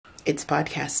It's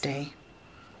podcast day.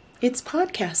 It's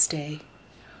podcast day.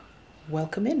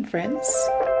 Welcome in, friends.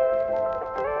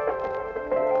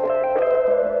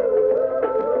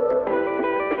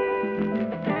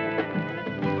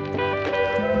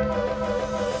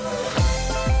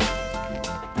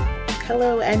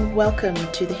 Hello and welcome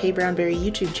to the heyBrownBerry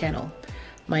YouTube channel.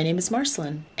 My name is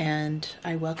Marcelin and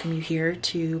I welcome you here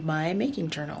to my making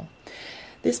journal.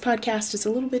 This podcast is a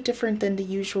little bit different than the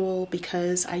usual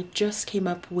because I just came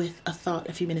up with a thought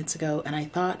a few minutes ago and I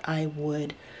thought I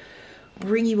would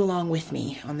bring you along with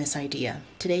me on this idea.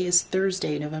 Today is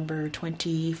Thursday, November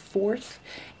 24th,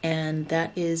 and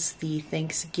that is the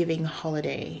Thanksgiving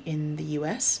holiday in the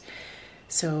US.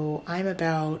 So I'm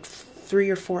about 3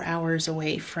 or 4 hours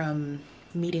away from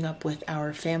meeting up with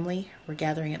our family. We're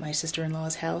gathering at my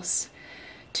sister-in-law's house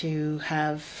to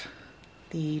have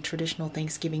the traditional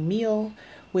Thanksgiving meal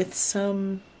with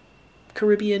some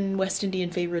Caribbean, West Indian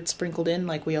favorites sprinkled in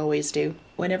like we always do.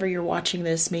 Whenever you're watching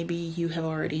this, maybe you have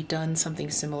already done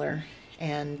something similar,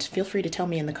 and feel free to tell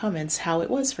me in the comments how it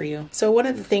was for you. So one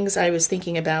of the things I was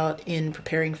thinking about in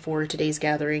preparing for today's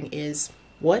gathering is,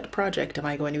 what project am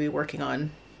I going to be working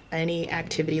on? Any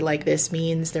activity like this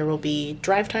means there will be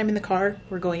drive time in the car.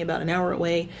 We're going about an hour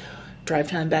away. Drive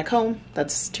time back home,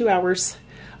 that's 2 hours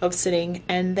of sitting.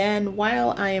 And then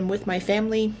while I am with my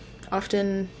family,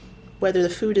 often whether the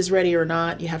food is ready or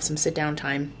not, you have some sit down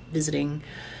time, visiting,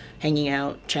 hanging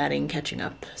out, chatting, catching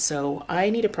up. So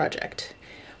I need a project.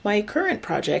 My current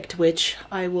project, which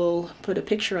I will put a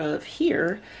picture of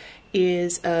here,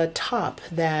 is a top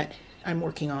that I'm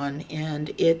working on,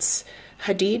 and it's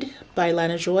Hadid by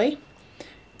Lana Joy.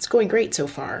 It's going great so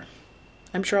far.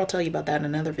 I'm sure I'll tell you about that in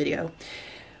another video.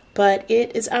 But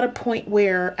it is at a point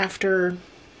where after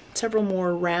several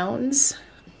more rounds,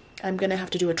 I'm going to have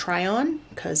to do a try on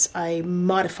because I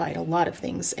modified a lot of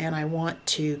things and I want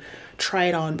to try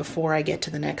it on before I get to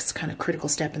the next kind of critical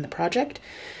step in the project.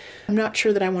 I'm not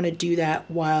sure that I want to do that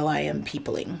while I am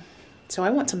peopling. So I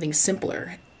want something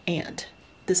simpler, and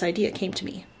this idea came to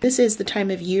me. This is the time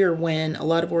of year when a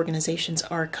lot of organizations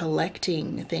are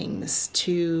collecting things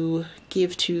to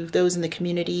give to those in the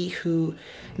community who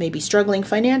may be struggling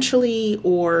financially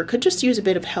or could just use a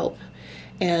bit of help.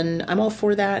 And I'm all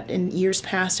for that. In years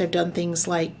past, I've done things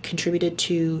like contributed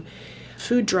to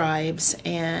food drives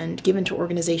and given to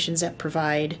organizations that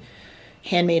provide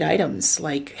handmade items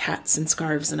like hats and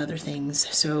scarves and other things.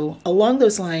 So along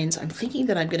those lines, I'm thinking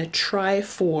that I'm going to try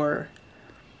for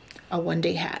a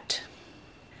one-day hat.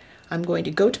 I'm going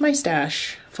to go to my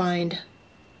stash, find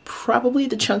probably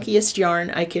the chunkiest yarn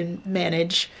I can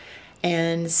manage,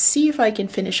 and see if I can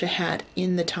finish a hat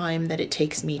in the time that it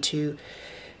takes me to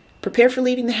prepare for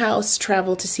leaving the house,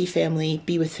 travel to see family,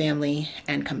 be with family,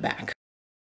 and come back.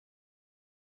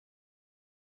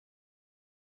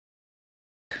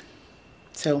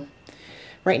 So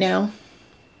right now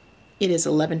it is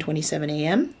 11:27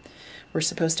 a.m. We're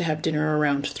supposed to have dinner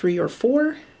around 3 or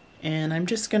 4, and I'm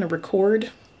just going to record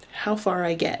how far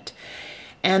I get.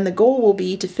 And the goal will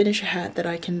be to finish a hat that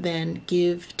I can then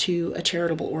give to a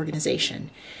charitable organization.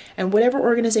 And whatever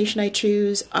organization I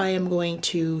choose, I am going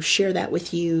to share that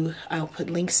with you. I'll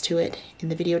put links to it in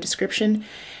the video description.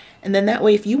 And then that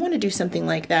way, if you want to do something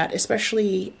like that,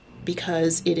 especially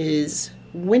because it is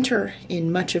winter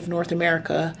in much of North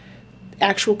America,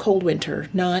 actual cold winter,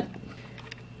 not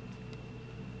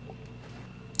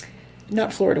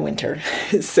Florida winter.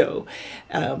 So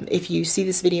if you see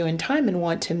this video in time and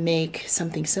want to make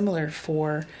something similar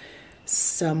for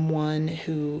someone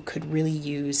who could really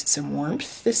use some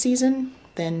warmth this season,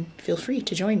 then feel free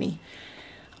to join me.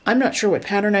 I'm not sure what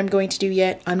pattern I'm going to do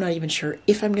yet. I'm not even sure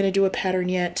if I'm going to do a pattern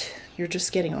yet. You're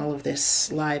just getting all of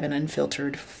this live and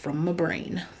unfiltered from my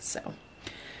brain. So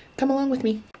come along with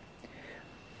me.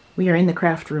 We are in the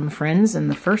craft room, friends, and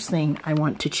the first thing I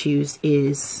want to choose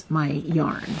is my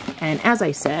yarn. And as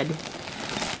I said,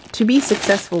 to be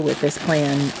successful with this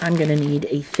plan, I'm going to need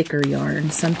a thicker yarn,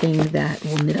 something that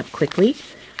will knit up quickly.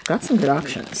 I've got some good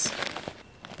options.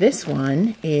 This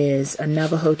one is a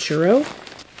Navajo churro.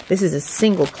 This is a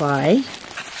single ply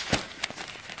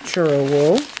churro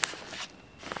wool.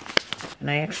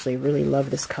 And I actually really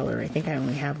love this color. I think I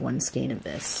only have one skein of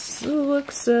this. It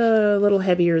looks a little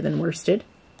heavier than worsted.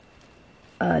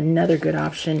 Another good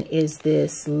option is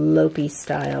this Lopi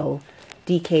style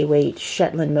DK weight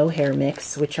Shetland mohair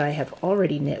mix, which I have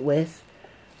already knit with,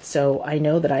 so I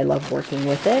know that I love working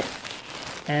with it.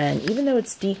 And even though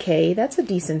it's DK, that's a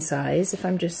decent size. If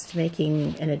I'm just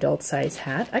making an adult size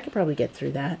hat, I could probably get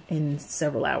through that in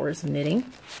several hours of knitting.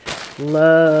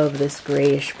 Love this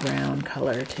grayish brown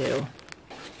color too.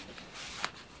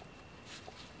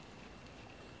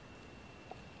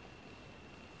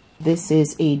 This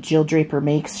is a Jill Draper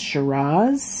Makes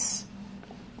Shiraz.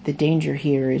 The danger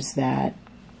here is that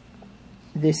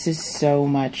this is so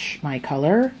much my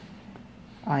color,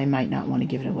 I might not want to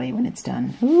give it away when it's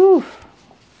done. Ooh.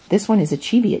 This one is a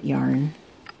Cheviot yarn,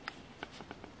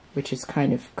 which is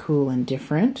kind of cool and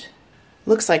different.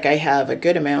 Looks like I have a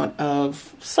good amount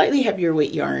of slightly heavier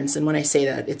weight yarns, and when I say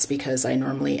that, it's because I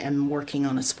normally am working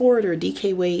on a sport or a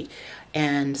DK weight,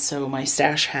 and so my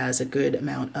stash has a good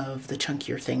amount of the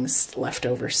chunkier things left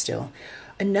over still.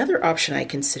 Another option I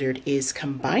considered is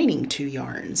combining two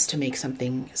yarns to make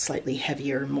something slightly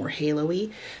heavier, more halo-y.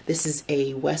 This is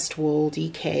a West Wool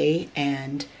DK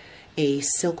and a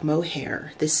silk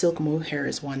mohair. This silk mohair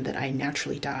is one that I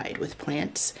naturally dyed with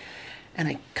plants, and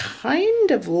I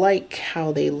kind of like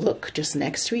how they look just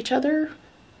next to each other,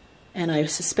 and I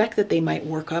suspect that they might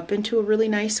work up into a really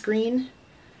nice green.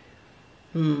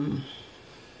 I'm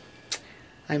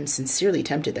sincerely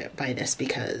tempted by this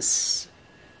because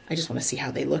I just want to see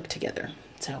how they look together.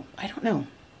 So I don't know.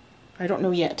 I don't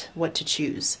know yet what to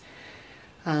choose.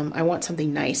 I want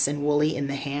something nice and woolly in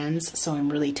the hands, so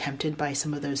I'm really tempted by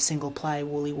some of those single ply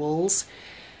woolly wools.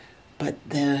 But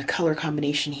the color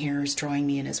combination here is drawing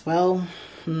me in as well.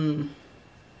 I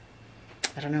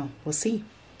don't know. We'll see.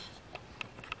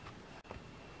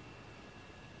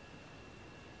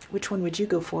 Which one would you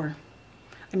go for?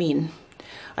 I mean,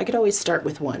 I could always start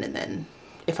with one, and then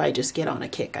if I just get on a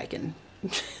kick, I can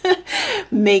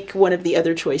make one of the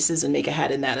other choices and make a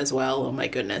hat in that as well. Oh my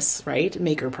goodness, right?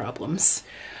 Maker problems.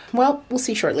 Well, we'll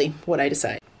see shortly what I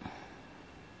decide.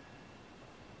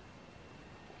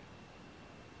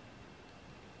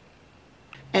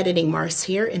 Editing Mars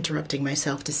here, interrupting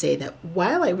myself to say that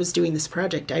while I was doing this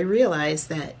project, I realized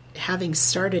that having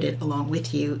started it along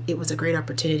with you, it was a great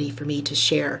opportunity for me to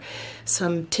share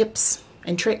some tips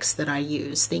and tricks that I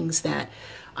use, things that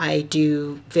I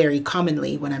do very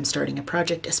commonly when I'm starting a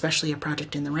project, especially a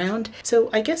project in the round. So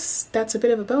I guess that's a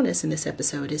bit of a bonus in this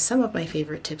episode, is some of my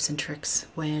favorite tips and tricks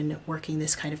when working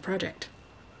this kind of project.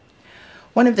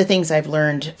 One of the things I've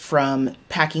learned from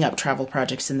packing up travel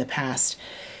projects in the past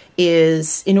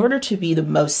is, in order to be the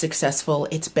most successful,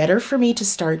 it's better for me to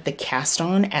start the cast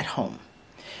on at home.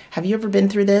 Have you ever been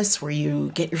through this, where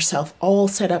you get yourself all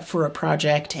set up for a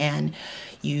project and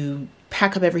you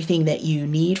pack up everything that you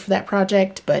need for that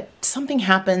project, but something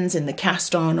happens in the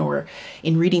cast on or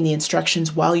in reading the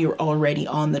instructions while you're already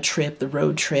on the trip, the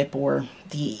road trip, or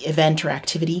the event or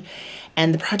activity,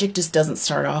 and the project just doesn't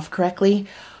start off correctly?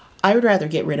 I would rather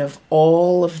get rid of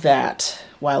all of that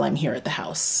while I'm here at the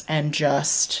house and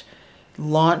just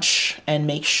launch and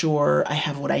make sure I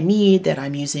have what I need, that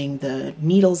I'm using the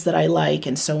needles that I like,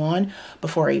 and so on,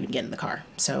 before I even get in the car.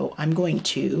 So I'm going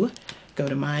to go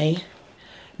to my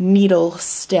needle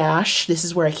stash. This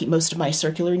is where I keep most of my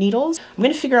circular needles. I'm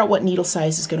going to figure out what needle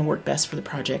size is going to work best for the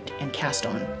project and cast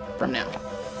on from now.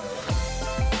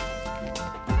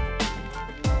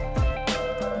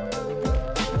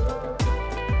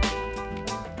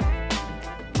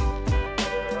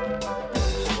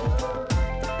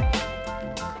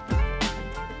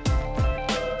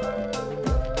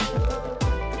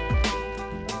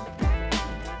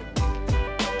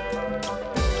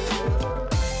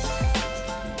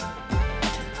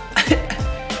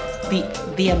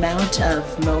 The amount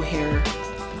of mohair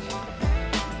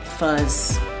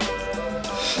fuzz,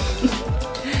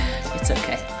 it's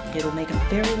okay. It'll make a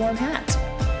very warm hat.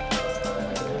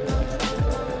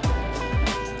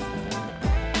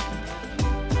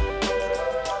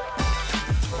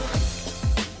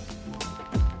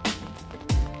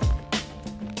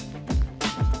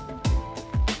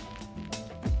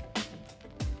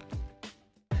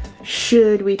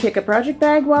 Should we pick a project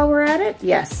bag while we're at it?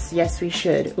 Yes, yes we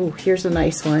should. Oh, here's a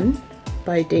nice one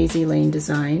by Daisy Lane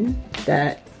Design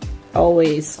that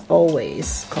always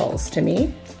calls to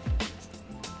me.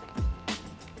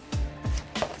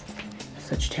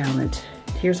 Such talent.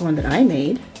 Here's one that I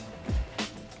made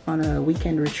on a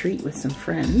weekend retreat with some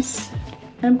friends.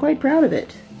 I'm quite proud of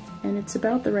it, and it's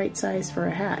about the right size for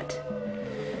a hat.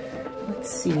 Let's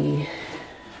see,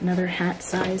 another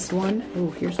hat-sized one.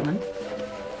 Oh, here's one.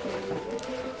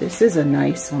 This is a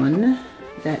nice one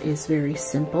that is very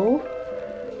simple,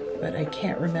 but I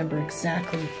can't remember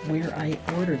exactly where I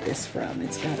ordered this from.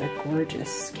 It's got a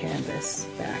gorgeous canvas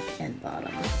back and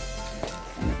bottom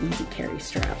and an easy carry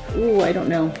strap. Ooh, I don't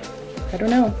know.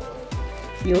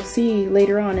 You'll see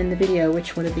later on in the video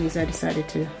which one of these I decided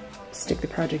to stick the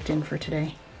project in for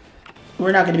today.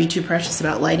 We're not going to be too precious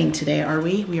about lighting today, are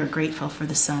we? We are grateful for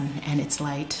the sun and its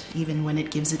light, even when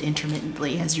it gives it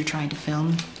intermittently as you're trying to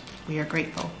film. We are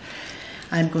grateful.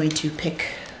 I'm going to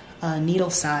pick a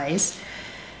needle size.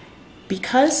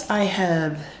 Because I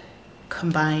have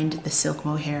combined the silk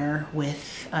mohair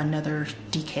with another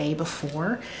DK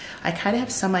before, I kind of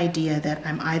have some idea that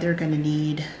I'm either going to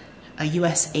need a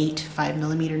US 8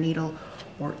 5mm needle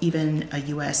or even a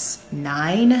US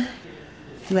 9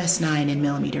 in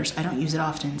millimeters. I don't use it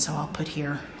often, so I'll put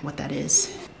here what that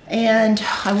is. And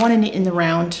I want to knit in the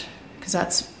round because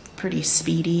that's pretty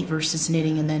speedy versus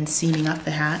knitting and then seaming up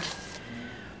the hat.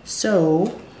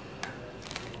 So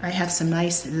I have some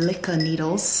nice Licca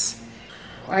needles.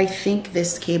 I think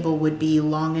this cable would be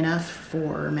long enough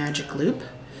for magic loop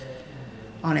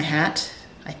on a hat,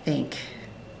 I think.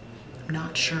 I'm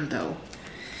not sure though.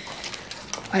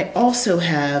 I also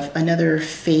have another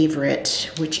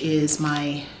favorite, which is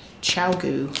my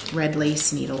Chowgu red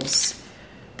lace needles.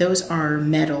 Those are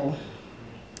metal,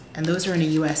 and those are in a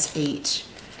US 8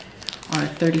 on a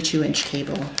 32-inch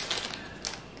cable.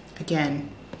 Again,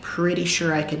 pretty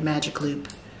sure I could magic loop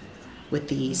with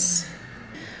these.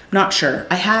 Not sure.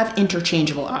 I have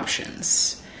interchangeable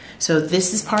options. So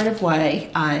this is part of why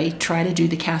I try to do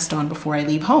the cast on before I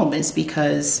leave home, is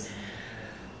because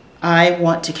I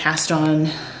want to cast on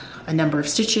a number of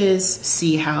stitches,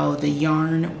 see how the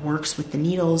yarn works with the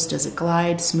needles. Does it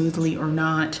glide smoothly or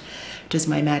not? Does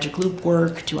my magic loop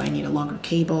work? Do I need a longer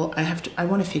cable? I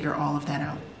want to figure all of that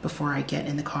out before I get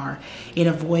in the car. It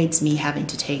avoids me having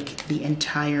to take the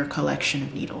entire collection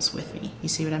of needles with me. You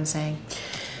see what I'm saying?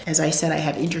 As I said, I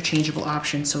have interchangeable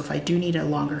options, so if I do need a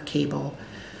longer cable,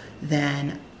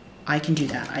 then I can do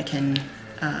that. I can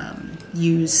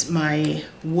use my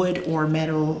wood or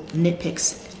metal Knit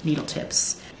Picks needle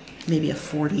tips, maybe a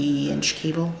 40-inch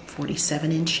cable,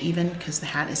 47-inch even, because the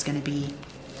hat is going to be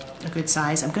a good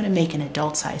size. I'm going to make an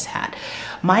adult size hat.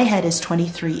 My head is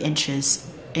 23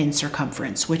 inches in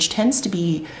circumference, which tends to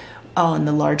be on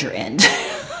the larger end.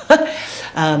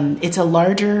 It's a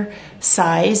larger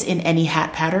size in any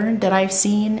hat pattern that I've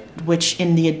seen, which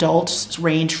in the adults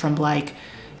range from like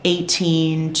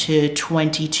 18 to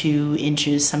 22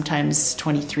 inches, sometimes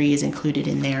 23 is included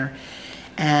in there.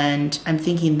 And I'm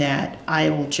thinking that I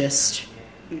will just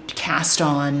cast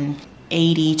on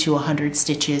 80 to 100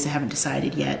 stitches. I haven't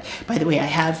decided yet. By the way, I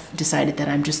have decided that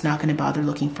I'm just not going to bother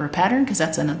looking for a pattern because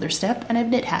that's another step, and I've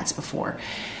knit hats before.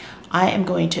 I am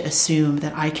going to assume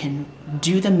that I can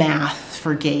do the math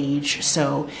for gauge.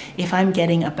 So if I'm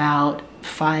getting about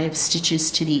 5 stitches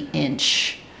to the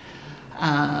inch,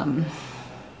 let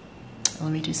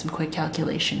me do some quick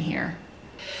calculation here.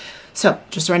 So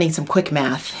just running some quick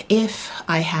math. If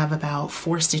I have about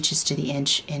 4 stitches to the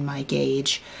inch in my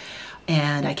gauge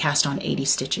and I cast on 80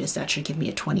 stitches, that should give me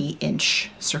a 20-inch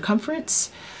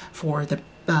circumference for the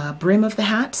brim of the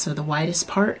hat, so the widest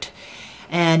part.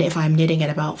 And if I'm knitting at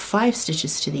about 5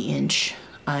 stitches to the inch,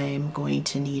 I'm going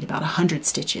to need about 100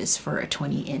 stitches for a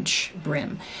 20-inch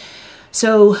brim.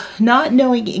 So not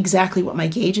knowing exactly what my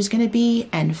gauge is going to be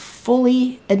and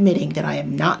fully admitting that I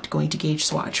am not going to gauge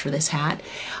swatch for this hat,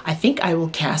 I think I will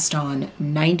cast on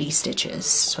 90 stitches,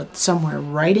 so somewhere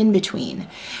right in between.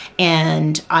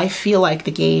 And I feel like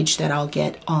the gauge that I'll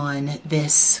get on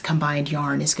this combined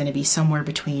yarn is going to be somewhere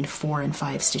between 4 and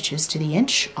 5 stitches to the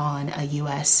inch on a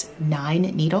US 9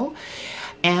 needle.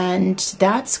 And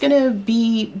that's going to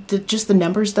be just the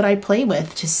numbers that I play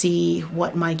with to see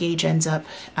what my gauge ends up,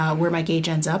 where my gauge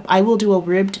ends up. I will do a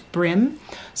ribbed brim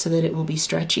so that it will be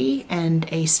stretchy and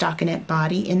a stockinette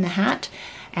body in the hat.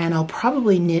 And I'll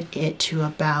probably knit it to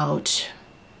about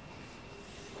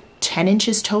 10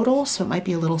 inches total, so it might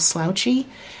be a little slouchy.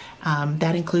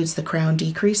 That includes the crown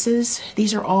decreases.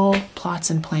 These are all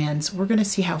plots and plans. We're going to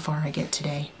see how far I get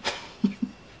today.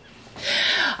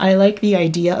 I like the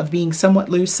idea of being somewhat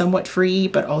loose, somewhat free,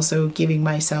 but also giving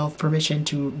myself permission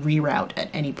to reroute at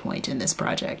any point in this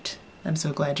project. I'm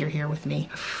so glad you're here with me.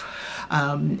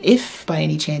 If by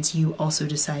any chance you also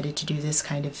decided to do this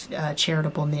kind of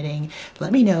charitable knitting,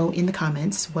 let me know in the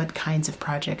comments what kinds of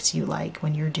projects you like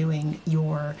when you're doing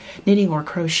your knitting or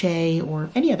crochet or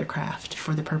any other craft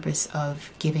for the purpose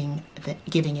of giving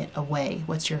it away.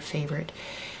 What's your favorite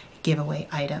giveaway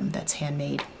item that's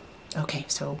handmade? Okay,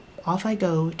 so off I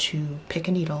go to pick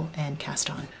a needle and cast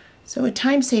on. So a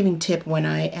time-saving tip when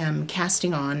I am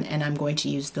casting on, and I'm going to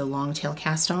use the long tail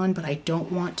cast on, but I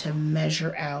don't want to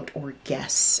measure out or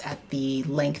guess at the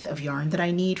length of yarn that I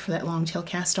need for that long tail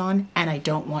cast on, and I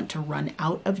don't want to run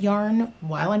out of yarn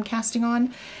while I'm casting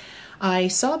on. I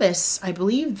saw this, I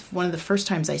believe one of the first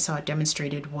times I saw it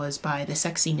demonstrated was by the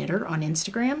Sexy Knitter on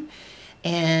Instagram.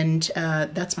 And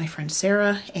that's my friend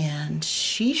Sarah, and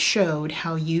she showed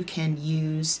how you can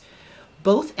use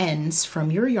both ends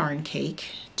from your yarn cake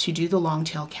to do the long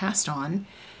tail cast on,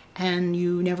 and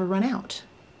you never run out.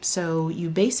 So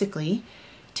you basically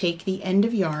take the end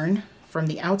of yarn from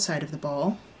the outside of the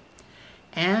ball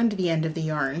and the end of the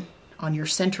yarn on your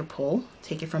center pull.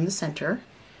 Take it from the center.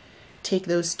 Take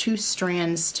those two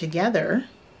strands together.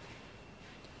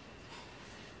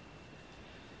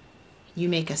 You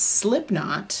make a slip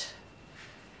knot.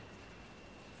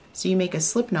 So you make a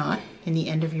slip knot in the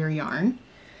end of your yarn,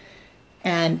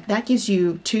 and that gives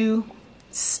you 2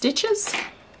 stitches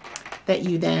that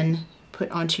you then put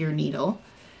onto your needle.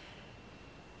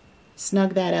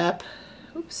 Snug that up.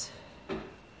 Oops.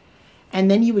 And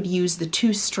then you would use the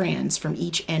 2 strands from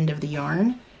each end of the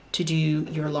yarn to do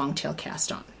your long tail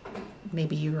cast on.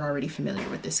 Maybe you're already familiar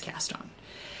with this cast on.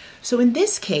 So in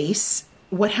this case,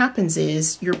 what happens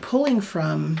is you're pulling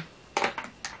from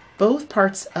both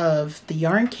parts of the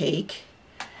yarn cake,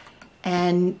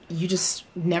 and you just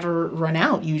never run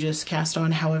out. You just cast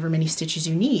on however many stitches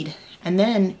you need. And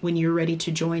then when you're ready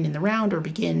to join in the round or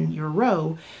begin your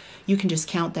row, you can just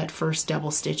count that first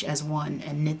double stitch as 1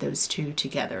 and knit those 2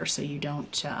 together so you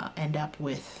don't end up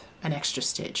with an extra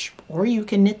stitch. Or you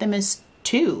can knit them as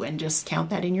 2 and just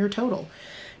count that in your total,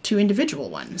 2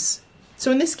 individual ones.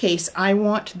 So in this case, I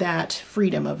want that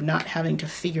freedom of not having to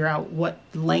figure out what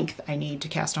length I need to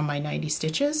cast on my 90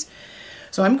 stitches.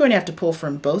 So I'm going to have to pull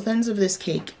from both ends of this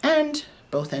cake and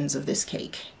both ends of this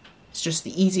cake. It's just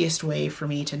the easiest way for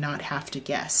me to not have to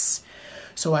guess.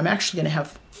 So I'm actually going to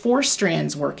have 4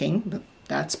 strands working, but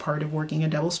that's part of working a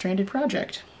double-stranded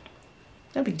project.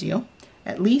 No big deal.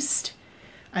 At least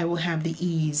I will have the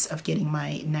ease of getting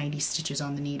my 90 stitches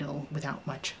on the needle without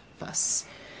much fuss.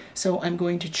 So I'm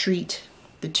going to treat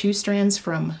the 2 strands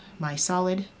from my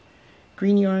solid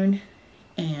green yarn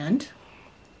and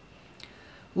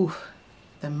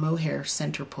the mohair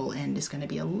center pull end is going to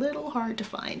be a little hard to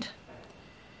find.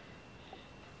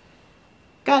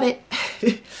 Got it.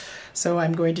 So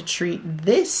I'm going to treat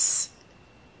this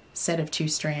set of 2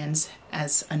 strands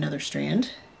as another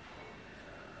strand.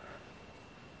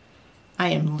 I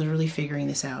am literally figuring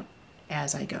this out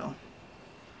as I go.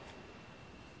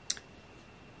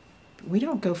 We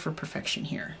don't go for perfection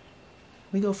here.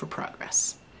 We go for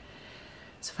progress.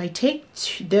 So if I take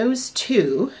those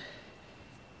 2,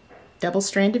 double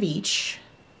strand of each,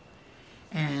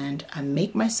 and I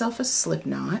make myself a slip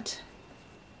knot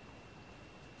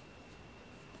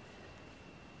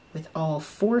with all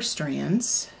 4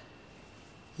 strands,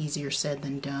 easier said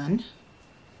than done.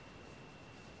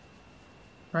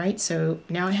 Right, so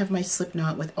now I have my slip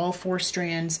knot with all 4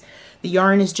 strands. The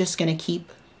yarn is just going to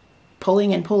keep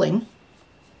pulling and pulling.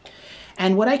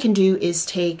 And what I can do is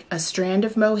take a strand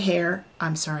of mohair.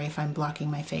 I'm sorry if I'm blocking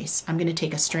my face. I'm going to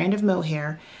take a strand of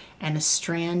mohair and a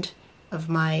strand of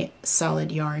my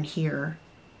solid yarn here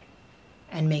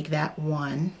and make that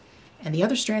 1. And the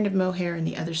other strand of mohair and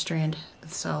the other strand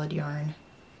of solid yarn,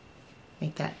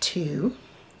 make that 2.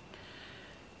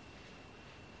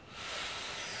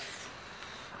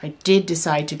 I did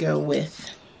decide to go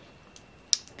with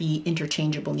the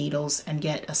interchangeable needles and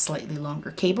get a slightly longer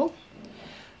cable.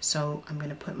 So I'm going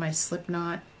to put my slip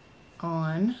knot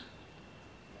on.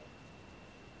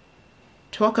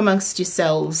 Talk amongst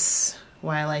yourselves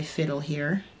while I fiddle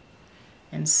here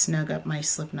and snug up my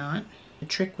slip knot. The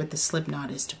trick with the slip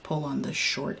knot is to pull on the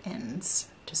short ends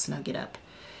to snug it up.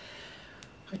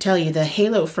 I tell you, the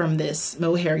halo from this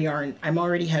mohair yarn, I'm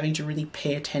already having to really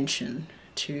pay attention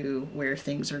to where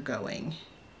things are going,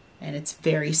 and it's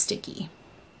very sticky.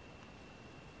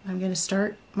 I'm going to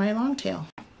start my long tail.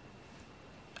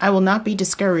 I will not be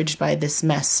discouraged by this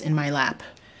mess in my lap.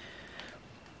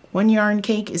 One yarn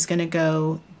cake is going to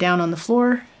go down on the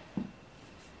floor.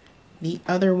 The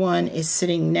other one is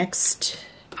sitting next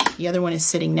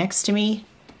to me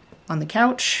on the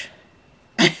couch.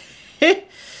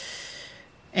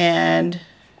 And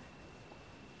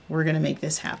we're going to make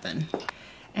this happen.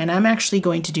 And I'm actually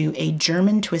going to do a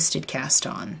German twisted cast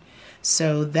on.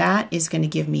 So that is going to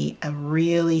give me a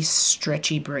really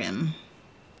stretchy brim.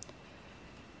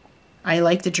 I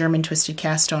like the German twisted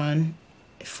cast on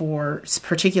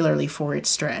particularly for its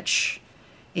stretch.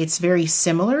 It's very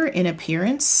similar in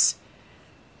appearance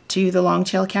to the long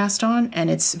tail cast on, and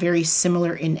it's very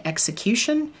similar in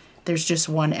execution. There's just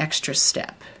one extra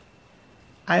step.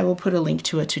 I will put a link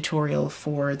to a tutorial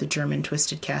for the German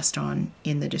twisted cast on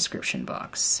in the description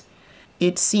box.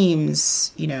 It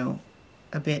seems,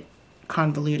 a bit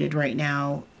convoluted right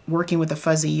now, working with a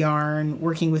fuzzy yarn,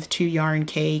 working with 2 yarn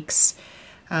cakes,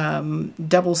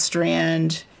 double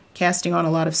strand, casting on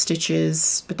a lot of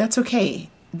stitches, but that's okay.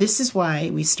 This is why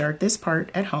we start this part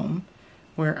at home,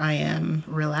 where I am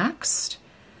relaxed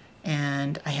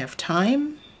and I have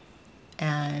time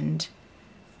and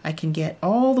I can get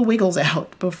all the wiggles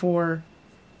out before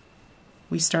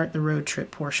we start the road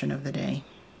trip portion of the day.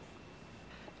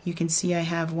 You can see I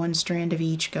have 1 strand of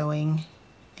each going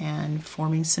and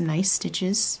forming some nice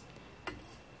stitches.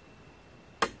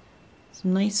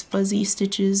 Some nice fuzzy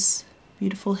stitches,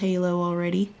 beautiful halo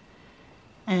already.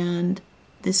 And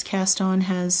this cast on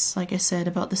has, like I said,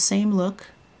 about the same look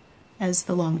as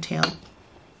the long tail.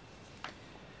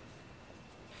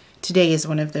 Today is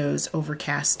one of those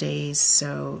overcast days,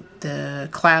 so the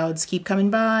clouds keep coming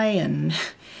by and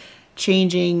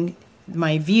changing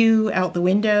my view out the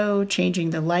window,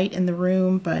 changing the light in the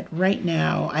room, but right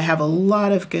now I have a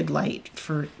lot of good light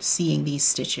for seeing these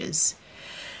stitches.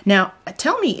 Now,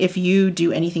 tell me if you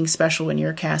do anything special when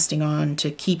you're casting on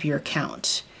to keep your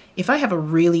count. If I have a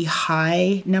really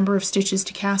high number of stitches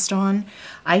to cast on,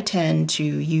 I tend to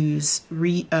use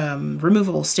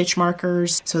removable stitch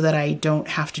markers so that I don't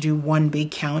have to do one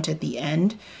big count at the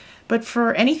end. But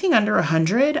for anything under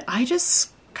 100, I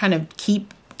just kind of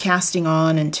keep casting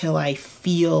on until I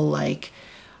feel like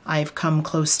I've come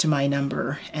close to my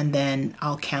number, and then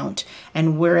I'll count.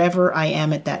 And wherever I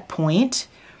am at that point,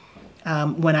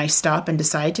 when I stop and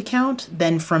decide to count,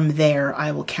 then from there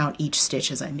I will count each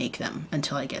stitch as I make them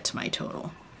until I get to my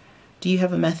total. Do you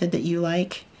have a method that you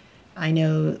like? I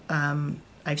know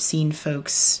I've seen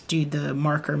folks do the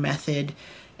marker method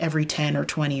every 10 or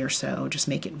 20 or so, just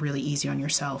make it really easy on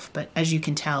yourself. But as you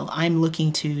can tell, I'm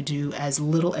looking to do as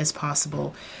little as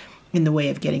possible in the way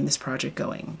of getting this project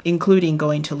going, including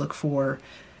going to look for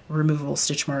removable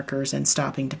stitch markers and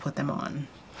stopping to put them on.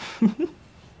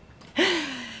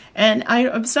 And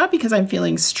it's not because I'm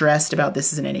feeling stressed about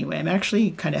this in any way. I'm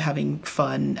actually kind of having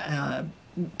fun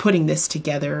putting this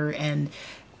together, and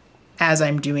as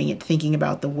I'm doing it, thinking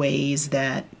about the ways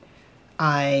that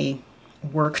I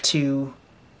work to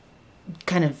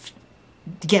kind of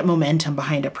get momentum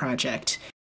behind a project.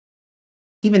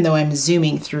 Even though I'm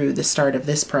zooming through the start of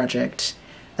this project,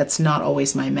 that's not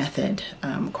always my method.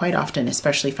 Quite often,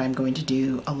 especially if I'm going to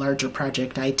do a larger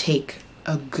project, I take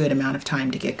a good amount of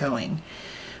time to get going.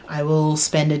 I will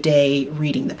spend a day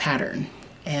reading the pattern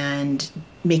and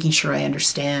making sure I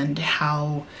understand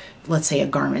how, let's say, a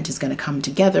garment is going to come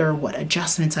together, what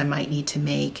adjustments I might need to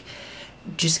make,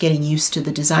 just getting used to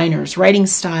the designer's writing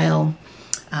style,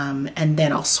 and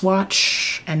then I'll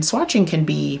swatch. And swatching can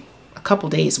be a couple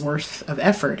days worth of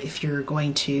effort if you're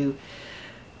going to,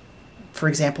 for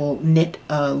example, knit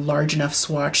a large enough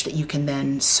swatch that you can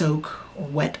then soak or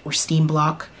wet or steam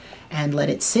block and let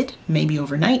it sit maybe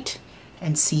overnight,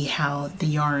 and see how the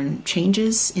yarn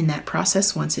changes in that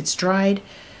process once it's dried.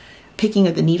 Picking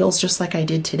at the needles just like I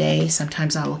did today.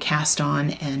 Sometimes I will cast on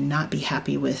and not be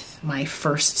happy with my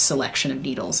first selection of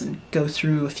needles and go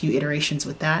through a few iterations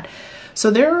with that. So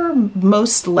there are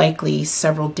most likely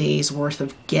several days worth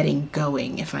of getting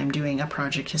going if I'm doing a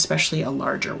project, especially a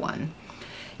larger one.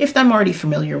 If I'm already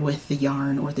familiar with the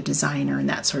yarn or the designer and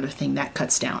that sort of thing, that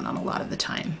cuts down on a lot of the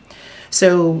time.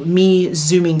 So me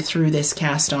zooming through this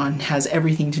cast on has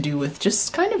everything to do with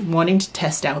just kind of wanting to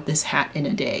test out this hat in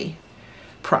a day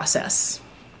process.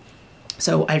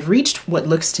 So I've reached what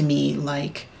looks to me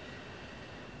like,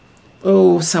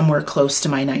 somewhere close to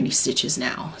my 90 stitches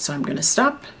now. So I'm going to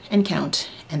stop and count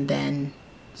and then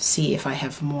see if I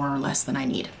have more or less than I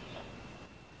need.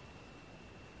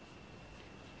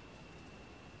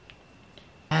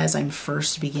 As I'm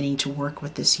first beginning to work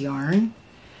with this yarn,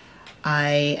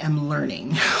 I am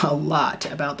learning a lot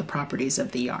about the properties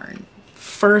of the yarn.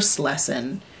 First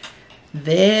lesson,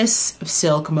 this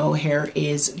silk mohair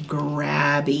is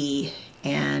grabby,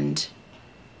 and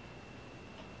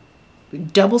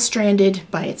double-stranded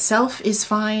by itself is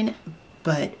fine,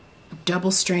 but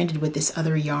double-stranded with this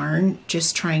other yarn,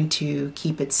 just trying to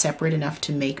keep it separate enough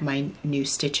to make my new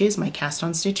stitches, my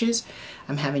cast-on stitches,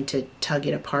 I'm having to tug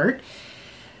it apart.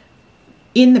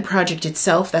 In the project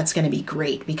itself, that's going to be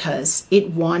great because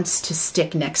it wants to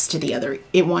stick next to the other.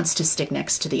 It wants to stick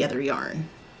next to the other yarn.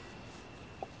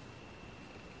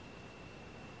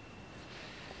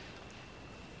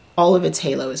 All of its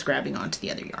halo is grabbing onto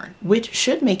the other yarn, which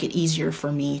should make it easier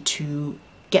for me to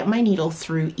get my needle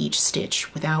through each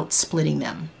stitch without splitting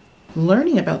them.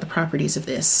 Learning about the properties of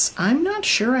this, I'm not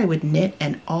sure I would knit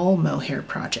an all mohair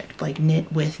project, like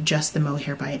knit with just the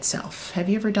mohair by itself. Have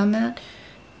you ever done that?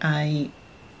 I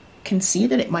can see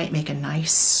that it might make a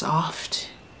nice, soft,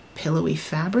 pillowy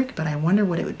fabric, but I wonder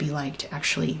what it would be like to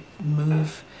actually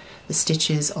move the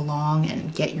stitches along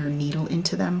and get your needle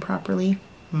into them properly.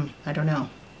 I don't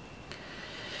know.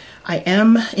 I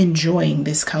am enjoying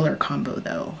this color combo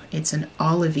though. It's an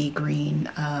olivey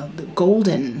green, a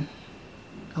golden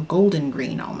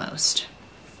green almost.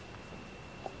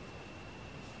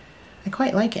 I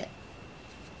quite like it.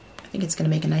 I think it's going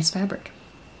to make a nice fabric.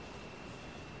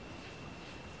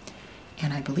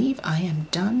 And I believe I am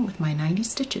done with my 90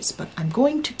 stitches, but I'm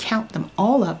going to count them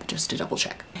all up just to double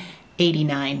check.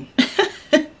 89.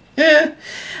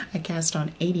 I cast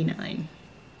on 89.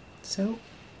 So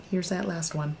here's that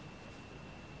last one.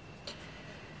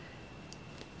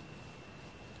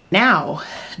 Now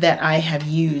that I have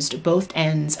used both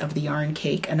ends of the yarn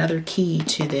cake, another key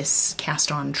to this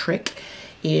cast on trick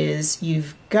is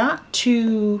you've got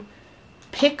to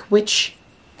pick which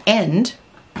end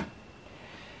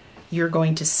you're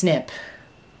going to snip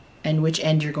and which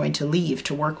end you're going to leave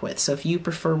to work with. So if you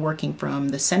prefer working from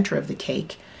the center of the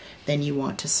cake, then you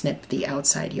want to snip the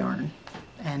outside yarn,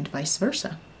 and vice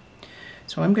versa.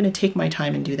 So I'm going to take my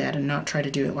time and do that and not try to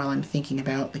do it while I'm thinking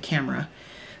about the camera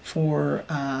for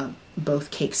both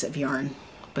cakes of yarn.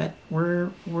 But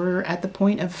we're at the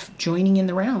point of joining in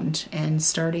the round and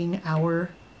starting our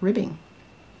ribbing.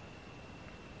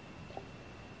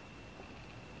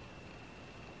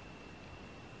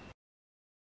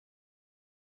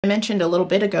 I mentioned a little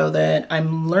bit ago that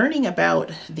I'm learning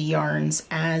about the yarns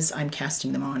as I'm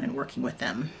casting them on and working with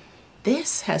them.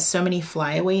 This has so many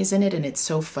flyaways in it and it's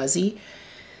so fuzzy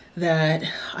that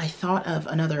I thought of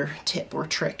another tip or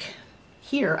trick.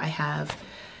 Here I have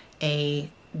a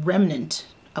remnant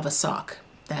of a sock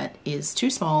that is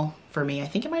too small for me. I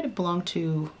think it might have belonged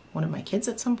to one of my kids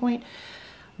at some point,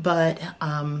 but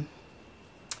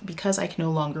because I can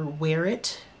no longer wear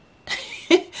it,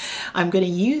 I'm going to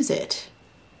use it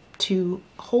to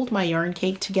hold my yarn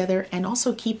cake together and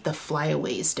also keep the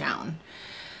flyaways down.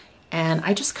 And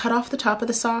I just cut off the top of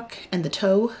the sock and the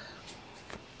toe.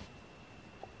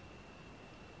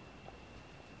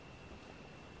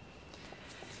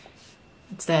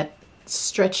 It's that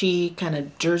stretchy kind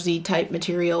of jersey type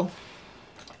material.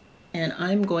 And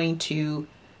I'm going to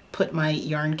put my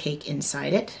yarn cake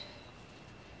inside it.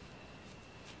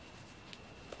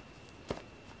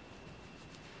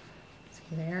 See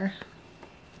there?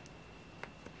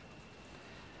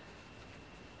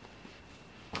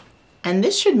 And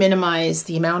this should minimize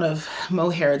the amount of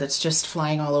mohair that's just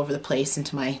flying all over the place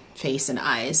into my face and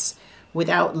eyes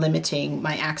without limiting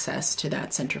my access to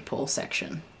that center pull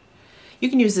section. You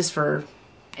can use this for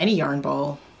any yarn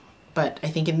ball, but I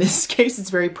think in this case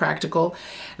it's very practical,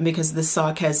 and because the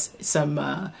sock has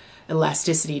some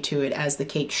elasticity to it, as the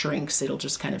cake shrinks, it'll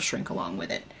just kind of shrink along with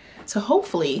it. So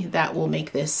hopefully that will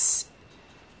make this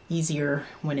easier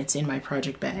when it's in my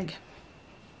project bag.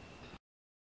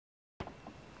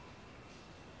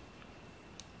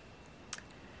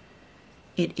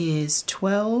 It is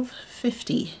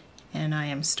 12:50 and I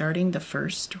am starting the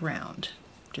first round.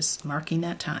 Just marking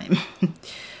that time.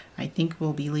 I think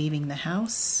we'll be leaving the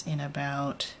house in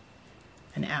about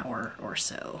an hour or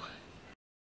so.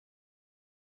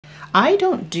 I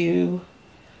don't do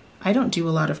a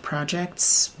lot of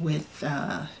projects with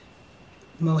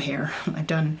mohair. I've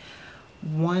done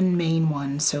one main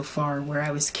one so far where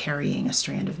I was carrying a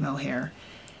strand of mohair,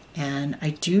 and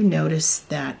I do notice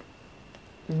that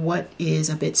what is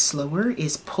a bit slower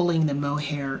is pulling the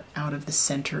mohair out of the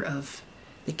center of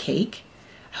the cake.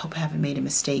 I hope I haven't made a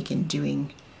mistake in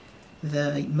doing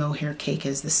the mohair cake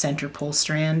as the center pull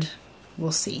strand.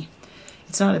 We'll see.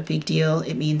 It's not a big deal.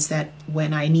 It means that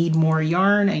when I need more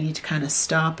yarn, I need to kind of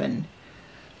stop and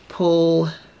pull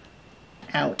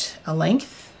out a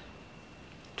length.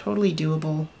 Totally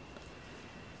doable,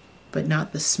 but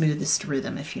not the smoothest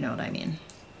rhythm, if you know what I mean.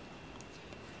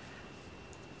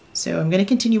 So I'm going to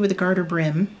continue with the garter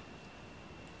brim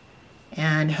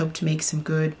and hope to make some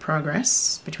good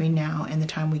progress between now and the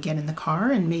time we get in the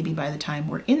car, and maybe by the time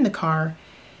we're in the car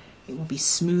it will be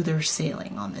smoother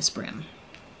sailing on this brim.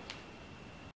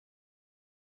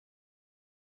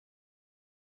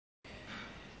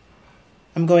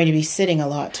 I'm going to be sitting a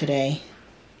lot today,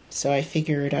 so I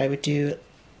figured I would do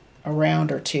a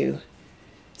round or two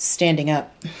standing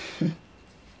up.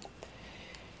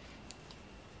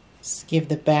 Just give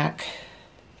the back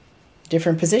a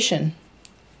different position.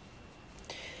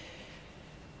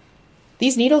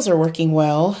 These needles are working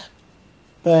well,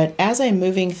 but as I'm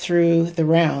moving through the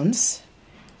rounds,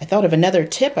 I thought of another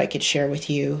tip I could share with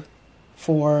you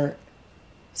for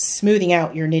smoothing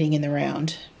out your knitting in the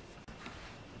round.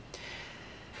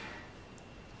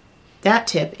 That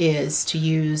tip is to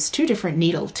use two different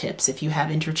needle tips, if you have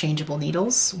interchangeable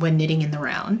needles, when knitting in the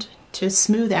round, to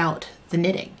smooth out the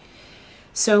knitting.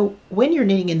 So when you're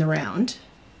knitting in the round,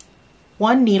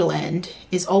 one needle end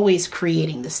is always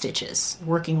creating the stitches,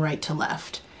 working right to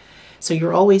left. So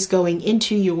you're always going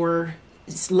into your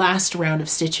last round of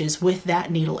stitches with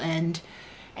that needle end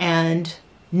and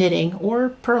knitting or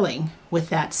purling with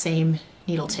that same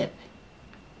needle tip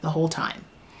the whole time.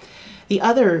 The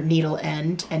other needle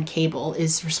end and cable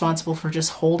is responsible for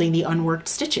just holding the unworked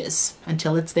stitches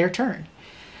until it's their turn.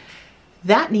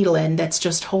 That needle end that's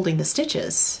just holding the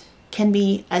stitches can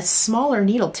be a smaller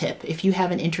needle tip if you have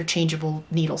an interchangeable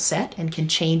needle set and can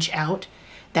change out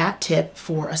that tip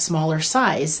for a smaller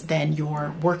size than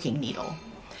your working needle.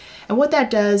 And what that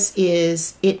does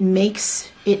is it makes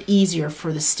it easier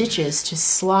for the stitches to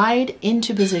slide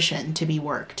into position to be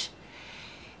worked.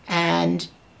 And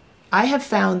I have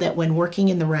found that when working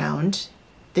in the round,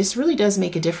 this really does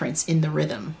make a difference in the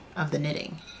rhythm of the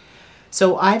knitting.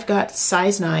 So I've got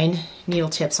size 9 needle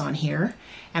tips on here,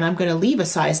 and I'm going to leave a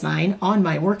size 9 on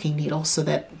my working needle so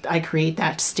that I create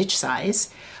that stitch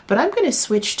size. But I'm going to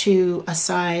switch to a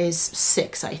size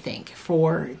 6, I think,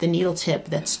 for the needle tip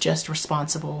that's just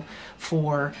responsible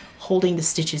for holding the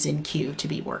stitches in queue to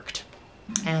be worked.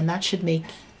 And that should make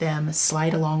them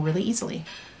slide along really easily.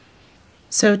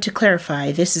 So to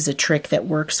clarify, this is a trick that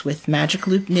works with magic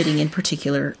loop knitting in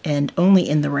particular and only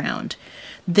in the round.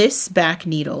 This back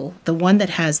needle, the one that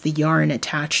has the yarn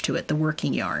attached to it, the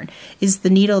working yarn, is the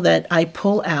needle that I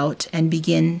pull out and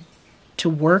begin to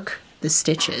work the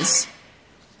stitches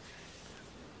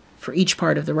for each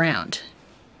part of the round.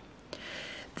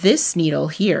 This needle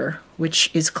here,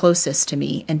 which is closest to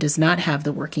me and does not have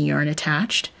the working yarn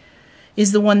attached,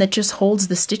 is the one that just holds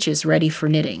the stitches ready for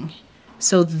knitting.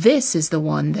 So this is the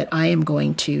one that I am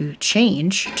going to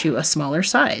change to a smaller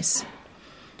size.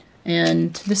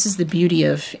 And this is the beauty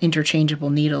of interchangeable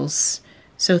needles.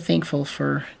 So thankful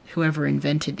for whoever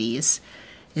invented these,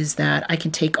 is that I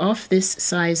can take off this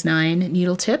size 9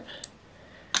 needle tip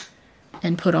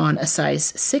and put on a size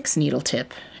 6 needle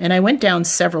tip. And I went down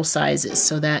several sizes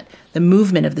so that the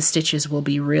movement of the stitches will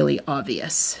be really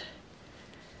obvious.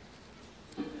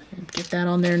 Get that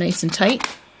on there nice and tight.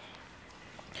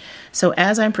 So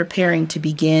as I'm preparing to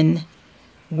begin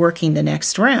working the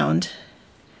next round,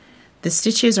 the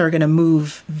stitches are going to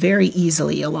move very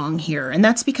easily along here. And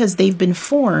that's because they've been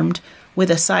formed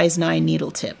with a size 9 needle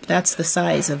tip. That's the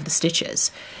size of the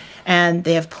stitches. And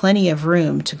they have plenty of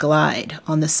room to glide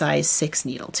on the size 6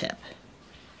 needle tip.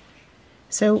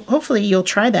 So hopefully you'll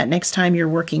try that next time you're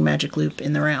working magic loop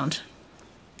in the round.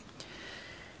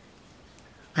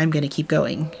 I'm going to keep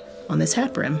going on this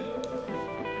hat brim.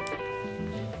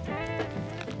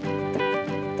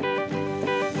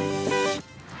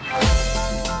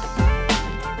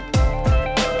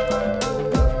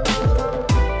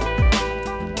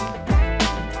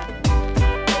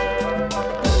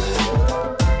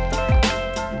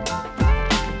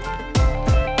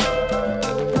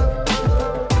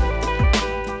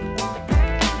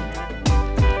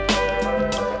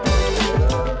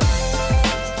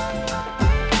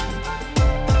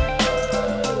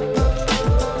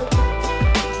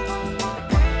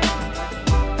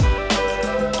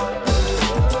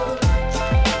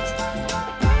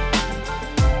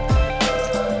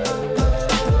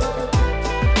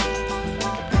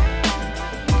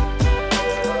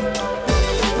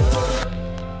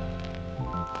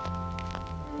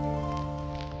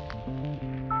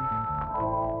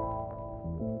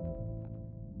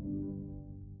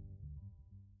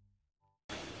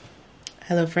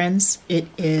 Hello friends, it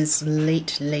is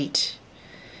late,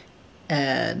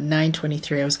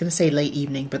 9:23. I was going to say late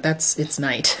evening, but it's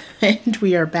night. And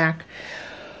we are back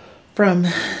from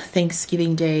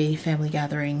Thanksgiving Day family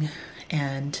gathering,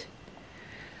 and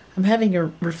I'm having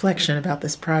a reflection about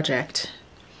this project.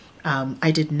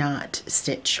 I did not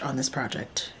stitch on this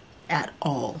project at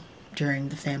all during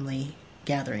the family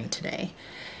gathering today.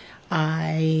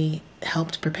 I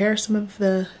helped prepare some of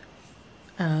the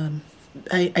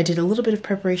I did a little bit of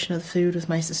preparation of the food with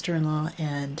my sister-in-law,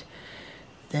 and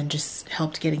then just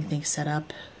helped getting things set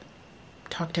up,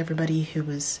 talked to everybody who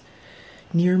was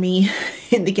near me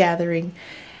in the gathering,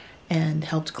 and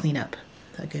helped clean up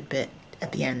a good bit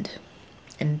at the end,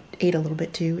 and ate a little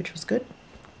bit too, which was good.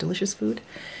 Delicious food.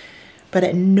 But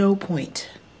at no point,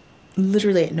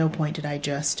 literally at no point, did I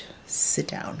just sit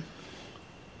down,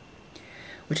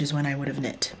 which is when I would have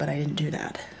knit, but I didn't do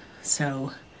that.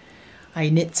 So I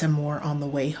knit some more on the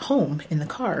way home in the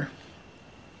car.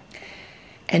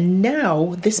 And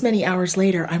now, this many hours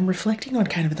later, I'm reflecting on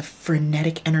kind of the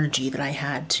frenetic energy that I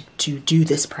had to do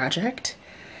this project.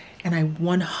 And I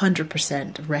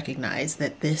 100% recognize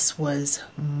that this was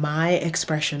my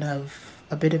expression of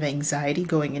a bit of anxiety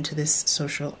going into this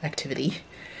social activity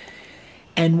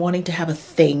and wanting to have a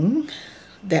thing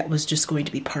that was just going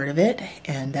to be part of it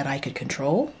and that I could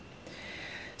control.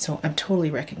 So I'm totally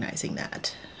recognizing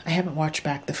that. I haven't watched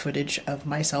back the footage of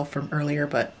myself from earlier,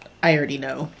 but I already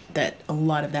know that a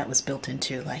lot of that was built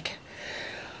into, like,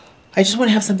 I just want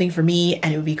to have something for me,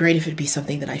 and it would be great if it'd be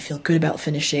something that I feel good about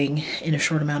finishing in a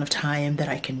short amount of time, that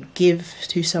I can give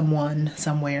to someone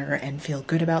somewhere and feel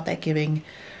good about that giving.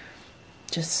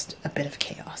 Just a bit of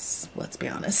chaos, let's be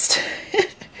honest.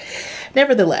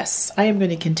 Nevertheless, I am going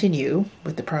to continue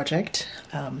with the project,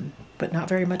 but not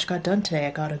very much got done today.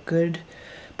 I got a good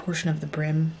portion of the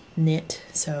brim knit,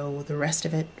 so the rest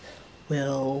of it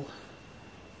we'll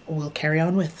carry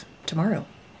on with tomorrow.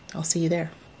 I'll see you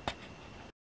there.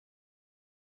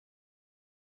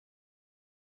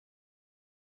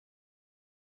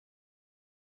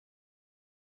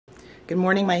 Good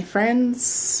morning, my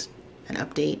friends. An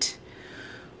update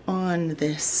on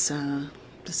this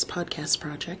podcast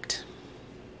project.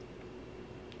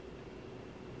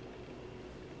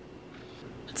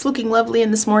 It's looking lovely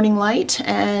in this morning light,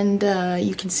 and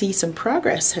you can see some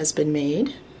progress has been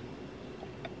made.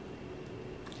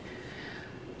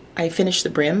 I finished the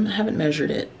brim. I haven't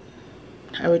measured it.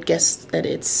 I would guess that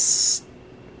it's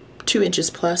 2 inches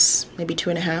plus, maybe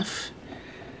 2.5.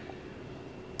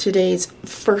 Today's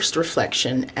first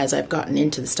reflection as I've gotten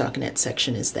into the stockinette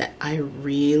section is that I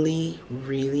really,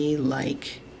 really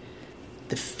like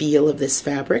the feel of this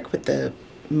fabric with the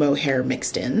mohair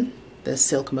mixed in, the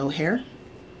silk mohair.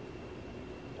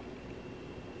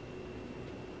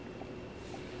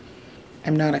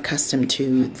 I'm not accustomed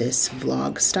to this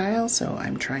vlog style, so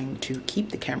I'm trying to keep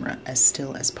the camera as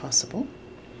still as possible.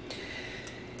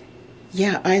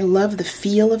 Yeah, I love the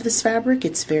feel of this fabric.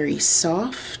 It's very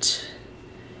soft.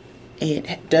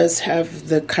 It does have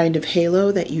the kind of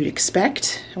halo that you'd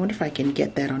expect. I wonder if I can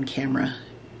get that on camera.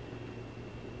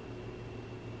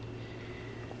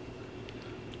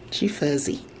 She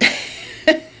fuzzy.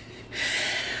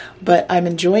 But I'm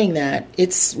enjoying that.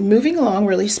 It's moving along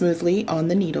really smoothly on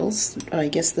the needles. I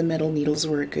guess the metal needles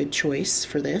were a good choice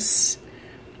for this.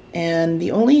 And the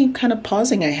only kind of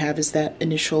pausing I have is that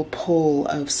initial pull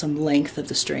of some length of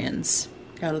the strands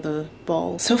out of the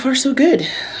ball. So far, so good.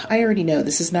 I already know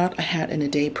this is not a hat in a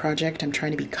day project. I'm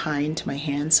trying to be kind to my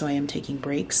hands, so I am taking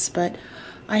breaks, but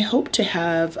I hope to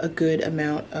have a good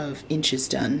amount of inches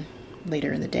done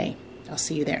later in the day. I'll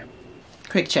see you there.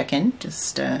 Quick check-in,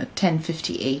 just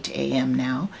 10:58 a.m.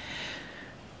 now.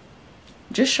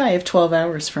 Just shy of 12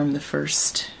 hours from the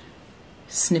first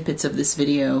snippets of this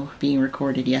video being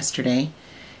recorded yesterday,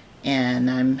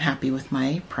 and I'm happy with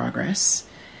my progress.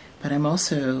 But I'm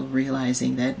also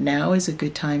realizing that now is a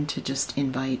good time to just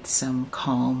invite some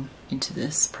calm into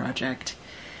this project.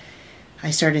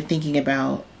 I started thinking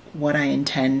about what I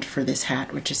intend for this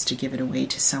hat, which is to give it away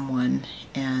to someone,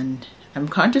 and I'm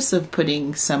conscious of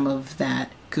putting some of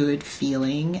that good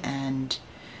feeling and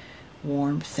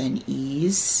warmth and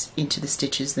ease into the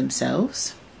stitches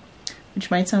themselves, which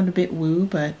might sound a bit woo,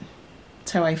 but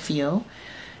it's how I feel.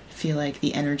 I feel like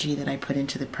the energy that I put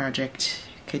into the project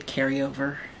could carry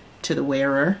over to the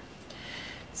wearer.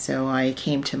 So I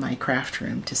came to my craft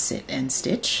room to sit and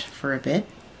stitch for a bit.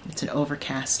 It's an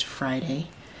overcast Friday,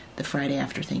 the Friday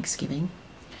after Thanksgiving.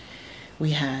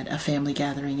 We had a family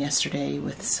gathering yesterday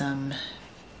with some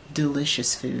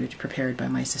delicious food prepared by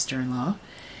my sister-in-law.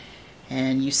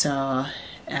 And you saw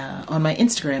on my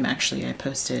Instagram, actually, I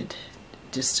posted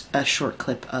just a short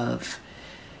clip of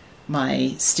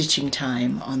my stitching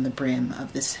time on the brim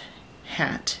of this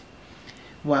hat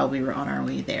while we were on our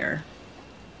way there.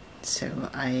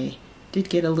 So I did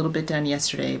get a little bit done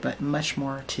yesterday, but much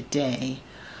more today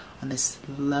on this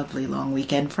lovely long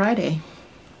weekend Friday.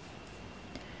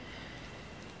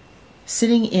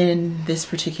 Sitting in this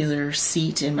particular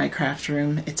seat in my craft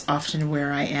room, it's often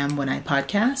where I am when I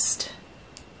podcast,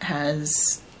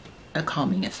 has a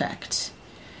calming effect.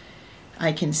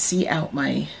 I can see out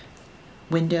my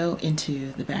window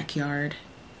into the backyard.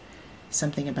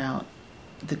 Something about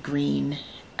the green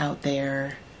out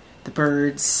there, the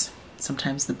birds,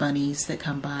 sometimes the bunnies that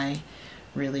come by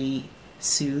really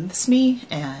soothes me,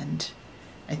 and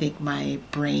I think my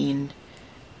brain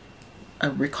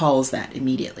recalls that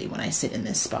immediately when I sit in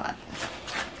this spot.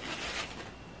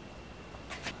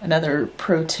 Another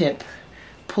pro tip,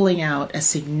 pulling out a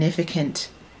significant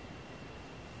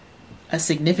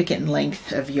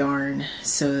length of yarn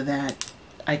so that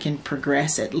I can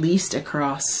progress at least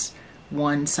across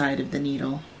one side of the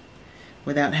needle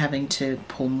without having to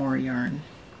pull more yarn.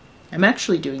 I'm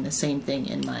actually doing the same thing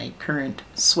in my current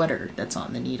sweater that's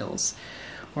on the needles,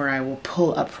 where I will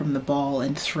pull up from the ball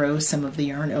and throw some of the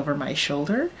yarn over my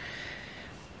shoulder.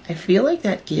 I feel like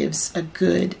that gives a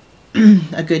good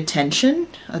tension,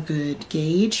 a good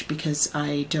gauge, because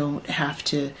I don't have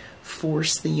to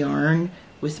force the yarn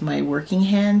with my working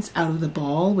hands out of the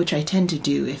ball, which I tend to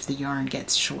do if the yarn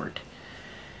gets short.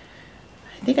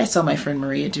 I think I saw my friend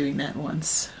Maria doing that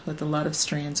once with a lot of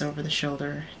strands over the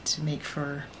shoulder to make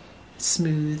for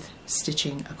smooth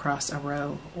stitching across a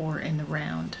row or in the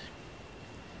round.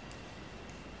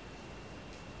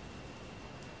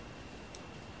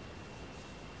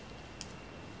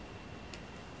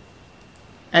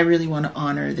 I really want to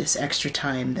honor this extra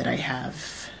time that I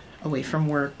have away from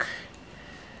work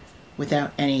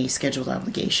without any scheduled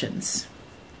obligations.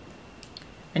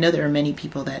 I know there are many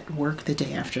people that work the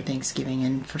day after Thanksgiving,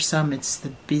 and for some it's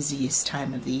the busiest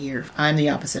time of the year. I'm the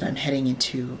opposite. I'm heading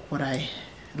into what I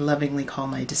lovingly call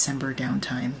my December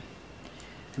downtime.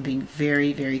 I'm being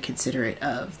very, very considerate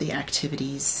of the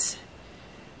activities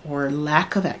or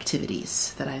lack of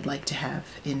activities that I'd like to have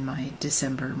in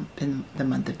the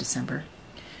month of December.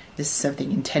 This is something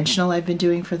intentional I've been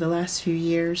doing for the last few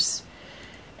years.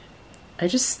 I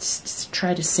just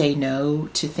try to say no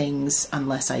to things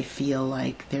unless I feel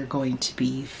like they're going to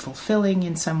be fulfilling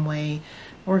in some way,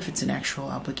 or if it's an actual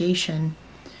obligation.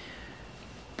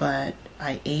 But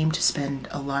I aim to spend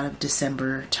a lot of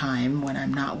December time when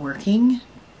I'm not working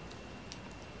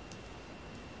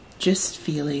just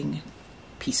feeling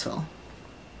peaceful.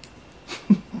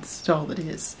 That's all it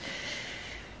is.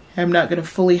 I'm not going to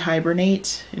fully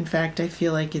hibernate. In fact, I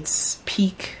feel like it's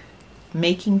peak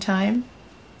making time,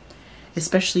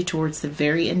 especially towards the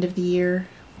very end of the year.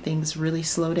 Things really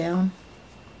slow down.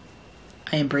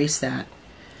 I embrace that,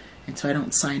 and so I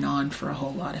don't sign on for a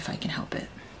whole lot if I can help it.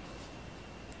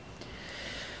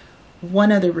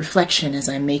 One other reflection as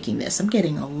I'm making this, I'm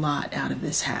getting a lot out of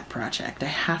this hat project. I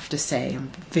have to say,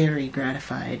 I'm very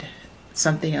gratified.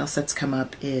 Something else that's come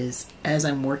up is as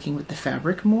I'm working with the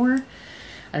fabric more,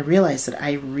 I realize that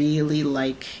I really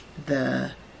like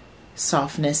the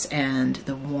softness and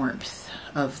the warmth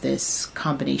of this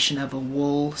combination of a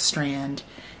wool strand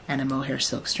and a mohair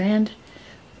silk strand.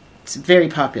 It's very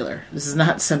popular. This is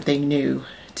not something new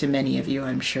to many of you,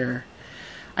 I'm sure.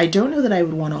 I don't know that I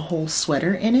would want a whole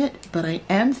sweater in it, but I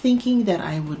am thinking that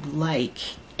I would like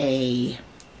a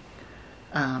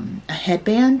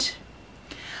headband.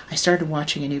 I started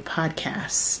watching a new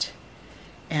podcast,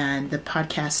 and the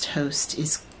podcast host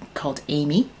is called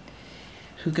Amy,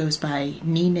 who goes by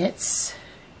Knee Knits,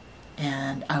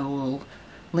 and I will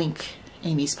link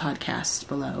Amy's podcast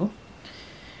below.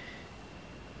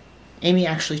 Amy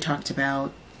actually talked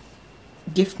about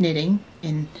gift knitting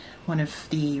in one of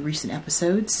the recent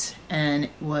episodes, and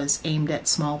it was aimed at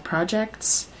small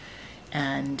projects,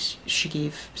 and she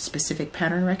gave specific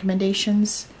pattern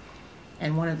recommendations.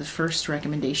 And one of the first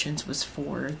recommendations was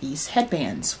for these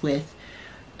headbands with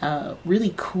a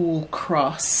really cool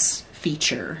cross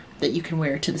feature that you can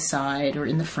wear to the side or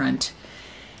in the front.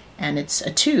 And it's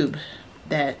a tube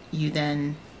that you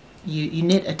then, you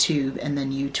knit a tube and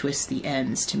then you twist the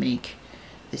ends to make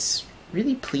this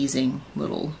really pleasing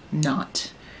little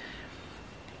knot.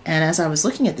 And as I was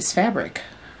looking at this fabric,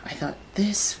 I thought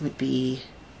this would be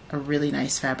a really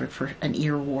nice fabric for an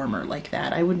ear warmer like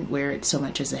that. I wouldn't wear it so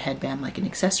much as a headband like an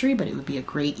accessory, but it would be a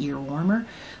great ear warmer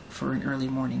for an early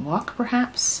morning walk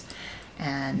perhaps.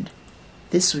 And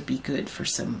this would be good for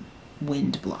some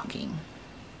wind blocking.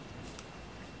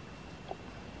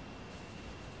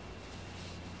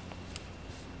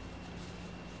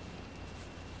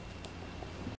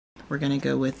 We're going to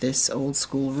go with this old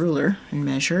school ruler and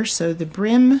measure. So the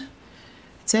brim, I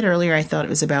said earlier I thought it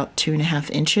was about 2.5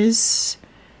 inches.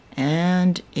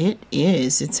 And it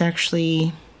is. It's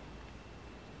actually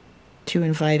 2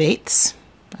 5/8.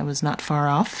 I was not far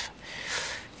off.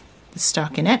 The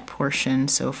stockinette portion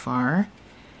so far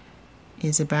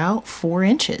is about 4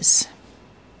 inches.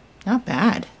 Not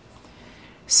bad.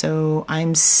 So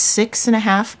I'm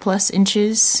 6.5 plus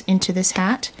inches into this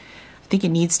hat. I think it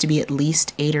needs to be at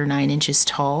least 8 or 9 inches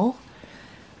tall.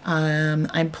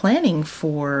 I'm planning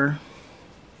for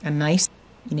a nice,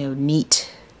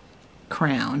 neat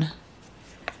crown.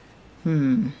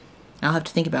 I'll have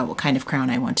to think about what kind of crown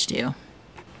I want to do.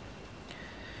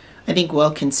 I think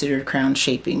well-considered crown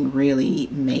shaping really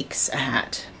makes a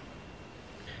hat.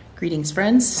 Greetings,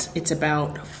 friends. It's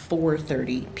about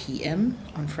 4:30 p.m.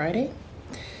 on Friday.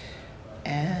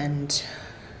 And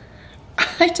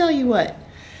I tell you what,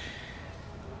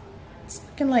 it's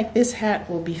looking like this hat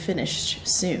will be finished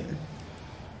soon.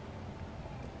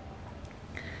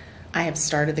 I have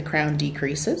started the crown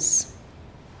decreases,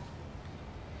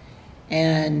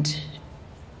 and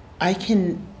I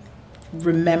can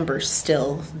remember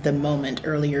still the moment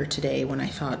earlier today when I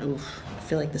thought, oof, I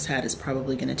feel like this hat is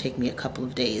probably going to take me a couple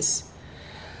of days.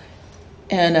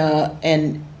 And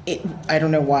I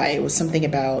don't know why, it was something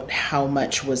about how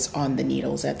much was on the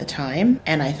needles at the time,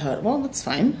 and I thought, well, that's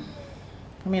fine.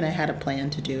 I mean, I had a plan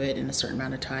to do it in a certain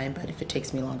amount of time, but if it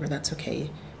takes me longer, that's okay.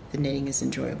 The knitting is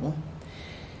enjoyable.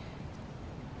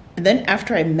 And then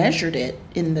after I measured it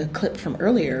in the clip from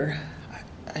earlier,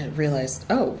 I realized,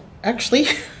 oh, actually,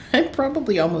 I'm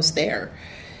probably almost there.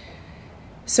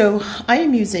 So I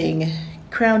am using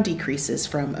crown decreases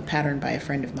from a pattern by a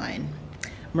friend of mine.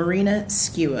 Marina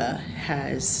Skua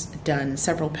has done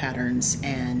several patterns,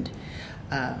 and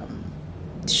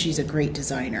she's a great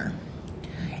designer.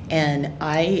 And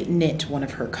I knit one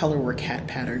of her colorwork hat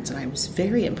patterns, and I was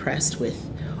very impressed with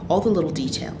all the little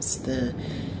details, the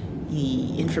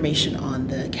information on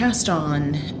the cast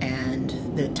on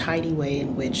and the tidy way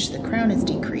in which the crown is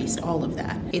decreased, all of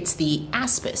that. It's the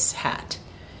Aspis hat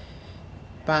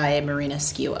by Marina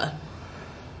Skua.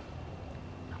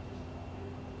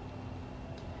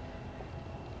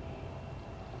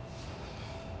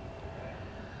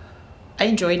 I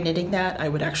enjoyed knitting that. I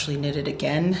would actually knit it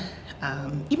again,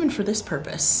 even for this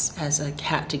purpose, as a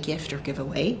hat to gift or give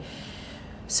away.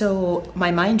 So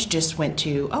my mind just went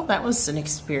to, oh, that was an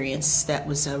experience. That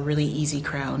was a really easy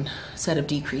crown set of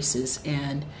decreases,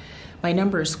 and my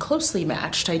numbers closely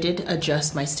matched. I did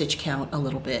adjust my stitch count a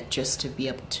little bit just to be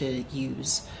able to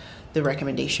use the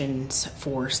recommendations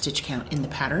for stitch count in the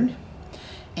pattern.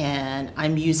 And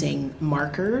I'm using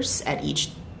markers at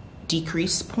each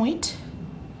decrease point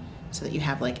so that you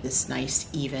have like this nice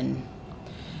even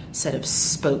set of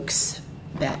spokes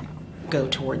that go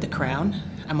toward the crown.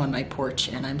 I'm on my porch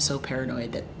and I'm so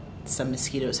paranoid that some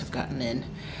mosquitoes have gotten in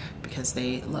because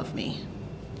they love me.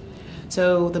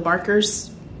 So the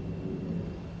markers,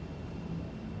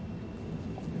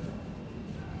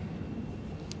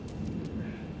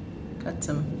 I've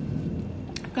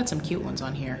got some cute ones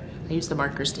on here. I use the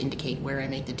markers to indicate where I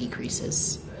make the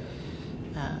decreases.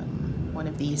 One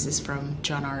of these is from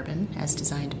John Arbin, as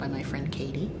designed by my friend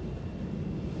Katie.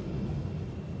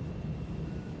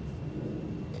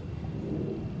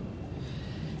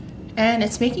 And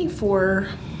it's making for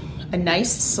a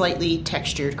nice, slightly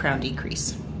textured crown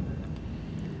decrease.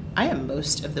 I am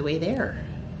most of the way there.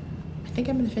 I think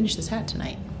I'm going to finish this hat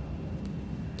tonight.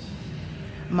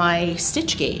 My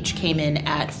stitch gauge came in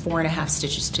at 4.5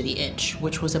 stitches to the inch,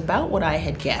 which was about what I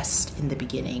had guessed in the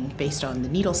beginning based on the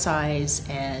needle size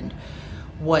and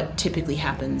what typically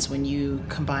happens when you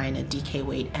combine a DK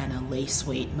weight and a lace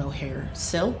weight mohair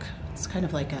silk. It's kind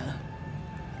of like a,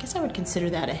 I guess I would consider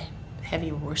that a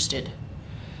heavy worsted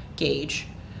gauge.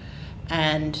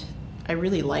 And I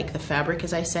really like the fabric,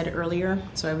 as I said earlier,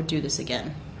 so I would do this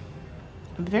again.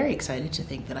 I'm very excited to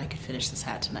think that I could finish this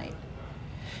hat tonight.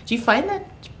 Do you find that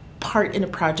part in a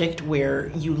project where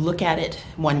you look at it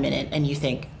 1 minute and you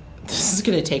think, this is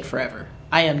gonna take forever.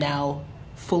 I am now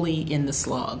fully in the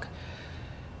slog.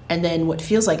 And then what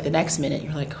feels like the next minute,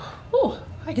 you're like, oh,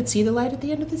 I can see the light at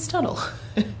the end of this tunnel.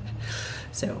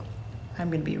 So I'm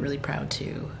gonna be really proud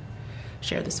to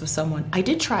share this with someone. I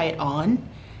did try it on,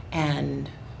 and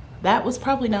that was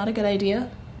probably not a good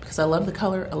idea because I love the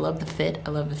color, I love the fit, I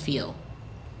love the feel.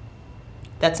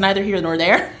 That's neither here nor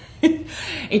there.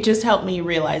 It just helped me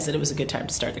realize that it was a good time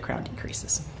to start the crown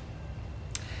decreases.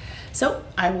 So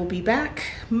I will be back.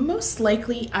 Most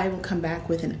likely I will come back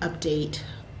with an update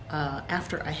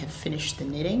after I have finished the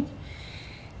knitting.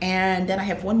 And then I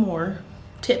have one more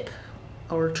tip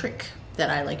or trick that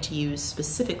I like to use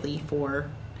specifically for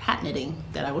hat knitting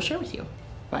that I will share with you.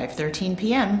 5:13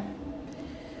 p.m.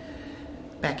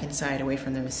 Back inside away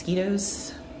from the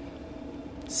mosquitoes.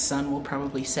 Sun will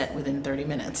probably set within 30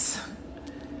 minutes.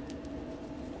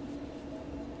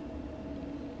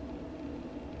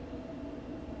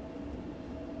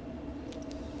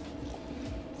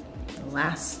 The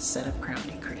last set of crown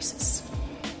decreases.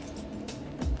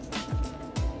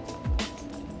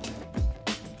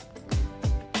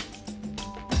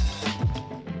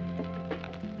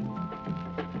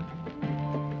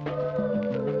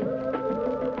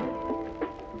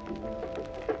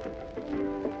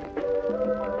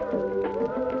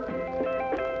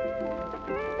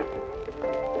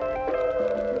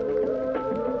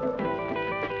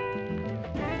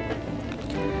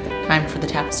 Time for the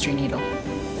tapestry needle.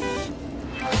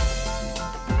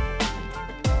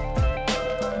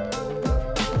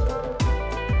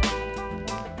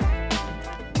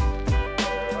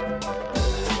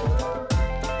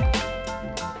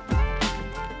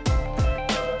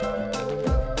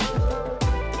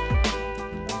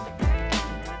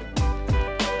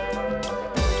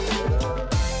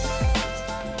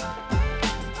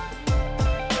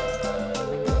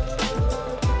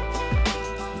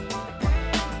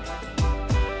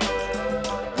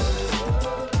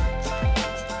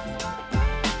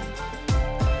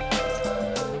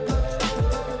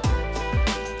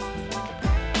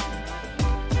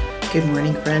 Good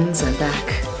morning, friends. I'm back.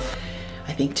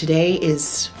 I think today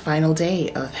is final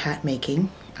day of hat making.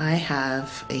 I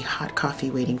have a hot coffee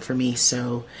waiting for me,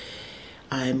 so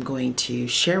I'm going to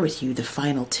share with you the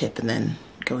final tip and then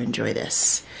go enjoy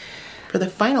this. For the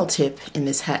final tip in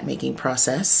this hat making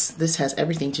process, this has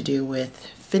everything to do with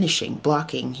finishing,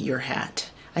 blocking your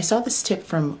hat. I saw this tip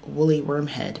from Woolly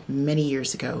Wormhead many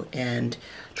years ago and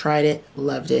tried it,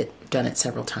 loved it, done it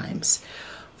several times.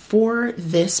 For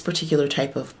this particular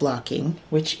type of blocking,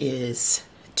 which is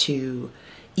to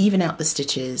even out the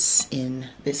stitches in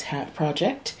this hat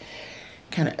project,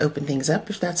 kind of open things up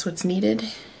if that's what's needed,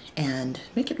 and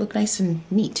make it look nice and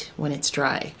neat when it's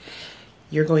dry.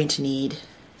 You're going to need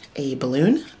a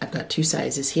balloon. I've got two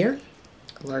sizes here,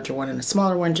 a larger one and a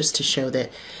smaller one, just to show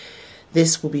that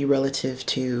this will be relative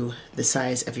to the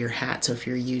size of your hat. So if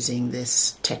you're using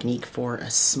this technique for a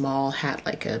small hat,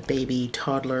 like a baby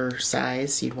toddler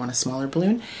size, you'd want a smaller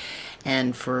balloon.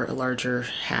 And for a larger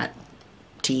hat,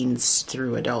 teens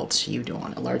through adults, you'd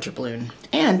want a larger balloon.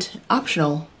 And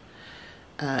optional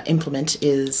implement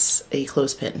is a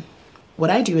clothespin. What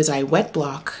I do is I wet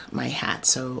block my hat.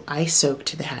 So I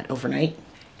soaked the hat overnight,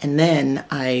 and then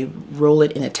I roll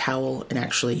it in a towel and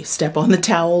actually step on the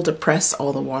towel to press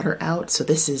all the water out. So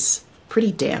this is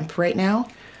pretty damp right now.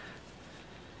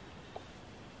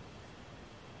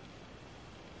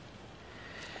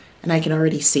 And I can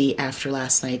already see after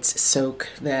last night's soak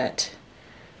that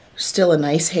there's still a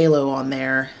nice halo on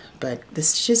there, but the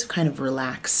stitches are kind of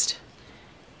relaxed.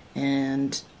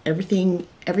 And everything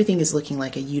is looking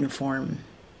like a uniform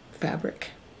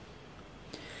fabric.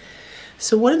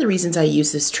 So one of the reasons I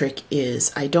use this trick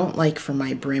is I don't like for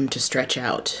my brim to stretch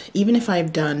out. Even if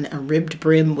I've done a ribbed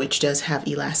brim, which does have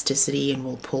elasticity and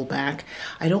will pull back,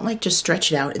 I don't like to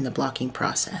stretch it out in the blocking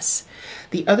process.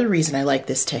 The other reason I like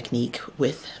this technique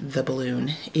with the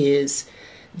balloon is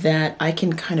that I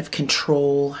can kind of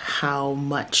control how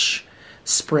much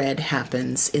spread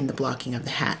happens in the blocking of the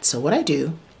hat. So what I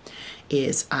do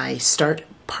is I start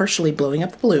partially blowing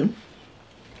up the balloon,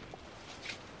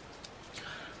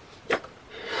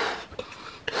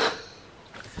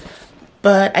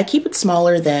 but I keep it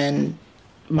smaller than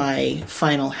my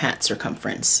final hat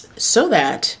circumference so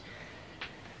that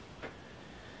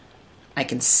I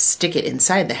can stick it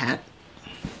inside the hat.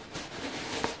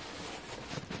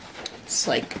 It's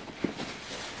like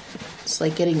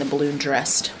getting the balloon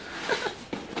dressed.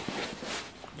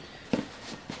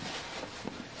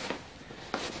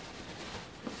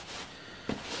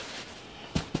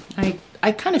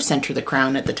 I kind of center the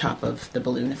crown at the top of the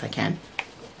balloon if I can.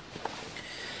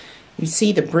 You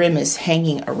see the brim is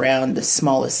hanging around the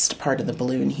smallest part of the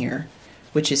balloon here,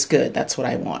 which is good. That's what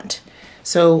I want.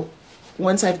 So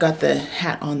once I've got the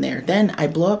hat on there, then I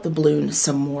blow up the balloon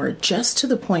some more, just to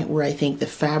the point where I think the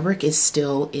fabric is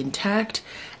still intact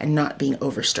and not being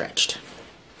overstretched.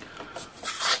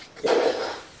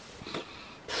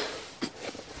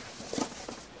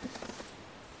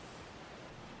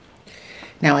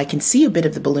 Now I can see a bit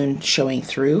of the balloon showing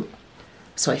through,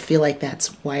 so I feel like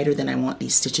that's wider than I want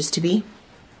these stitches to be.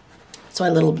 So I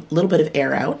let a little bit of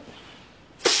air out.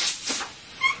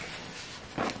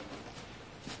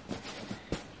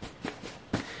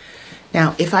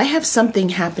 Now, if I have something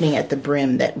happening at the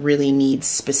brim that really needs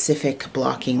specific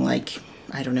blocking, like,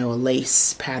 I don't know, a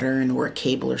lace pattern or a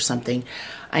cable or something,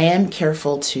 I am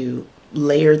careful to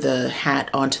layer the hat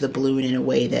onto the balloon in a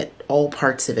way that all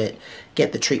parts of it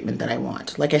get the treatment that I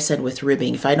want. Like I said with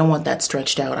ribbing, if I don't want that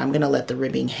stretched out, I'm going to let the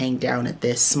ribbing hang down at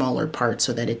this smaller part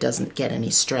so that it doesn't get any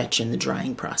stretch in the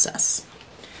drying process.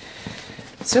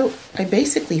 So I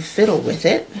basically fiddle with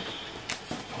it.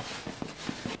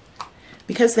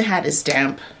 Because the hat is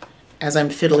damp, as I'm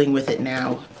fiddling with it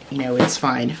now, you know, it's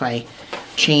fine if I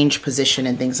change position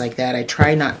and things like that. I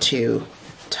try not to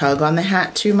tug on the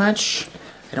hat too much.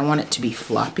 I don't want it to be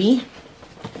floppy.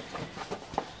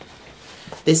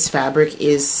 This fabric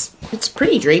it's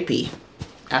pretty drapey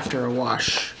after a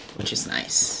wash, which is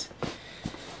nice.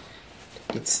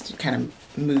 It kind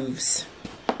of moves.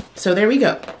 So there we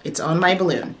go. It's on my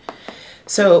balloon.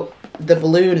 So the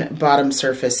balloon bottom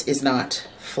surface is not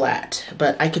flat,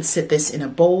 but I could sit this in a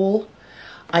bowl.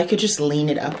 I could just lean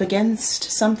it up against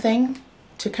something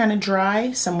to kind of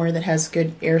dry, somewhere that has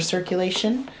good air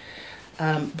circulation.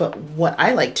 But what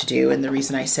I like to do, and the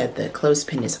reason I said the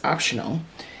clothespin is optional,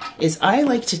 is I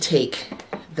like to take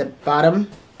the bottom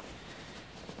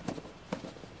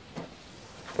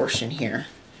portion here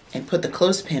and put the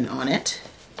clothespin on it,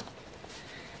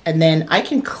 and then I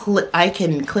can clip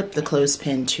the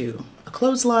clothespin to a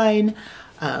clothesline.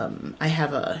 I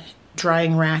have a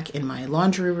drying rack in my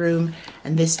laundry room,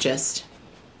 and this just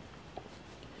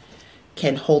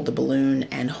can hold the balloon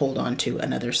and hold on to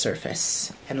another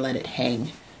surface and let it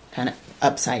hang kind of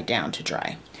upside down to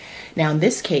dry. Now in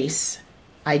this case,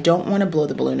 I don't want to blow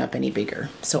the balloon up any bigger,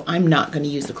 so I'm not going to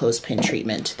use the clothespin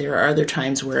treatment. There are other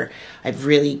times where I've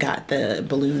really got the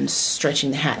balloon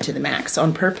stretching the hat to the max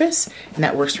on purpose, and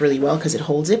that works really well because it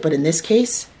holds it. But in this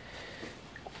case,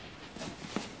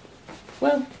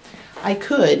 well, I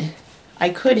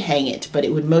could hang it, but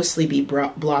it would mostly be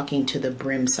blocking to the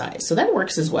brim size. So that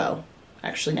works as well,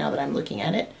 actually, now that I'm looking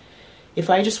at it.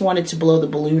 If I just wanted to blow the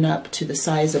balloon up to the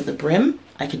size of the brim,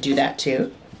 I could do that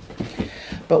too.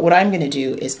 But what I'm going to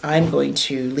do is I'm going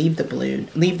to leave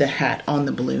the hat on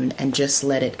the balloon and just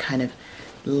let it kind of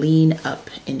lean up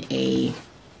in a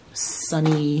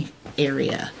sunny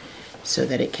area so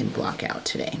that it can block out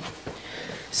today.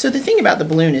 So the thing about the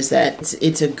balloon is that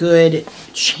it's a good,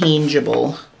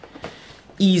 changeable,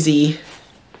 easy,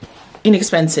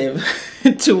 inexpensive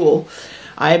tool.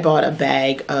 I bought a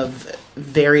bag of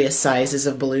various sizes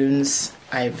of balloons.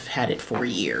 I've had it for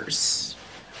years.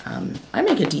 I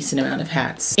make a decent amount of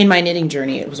hats. In my knitting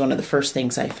journey, it was one of the first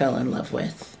things I fell in love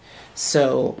with.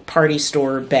 So party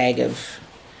store bag of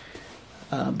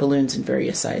balloons in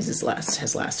various sizes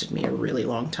has lasted me a really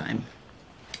long time.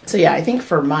 So yeah, I think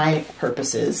for my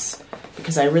purposes,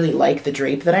 because I really like the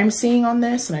drape that I'm seeing on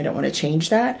this and I don't want to change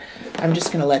that, I'm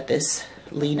just going to let this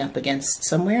lean up against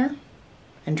somewhere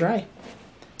and dry.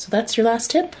 So that's your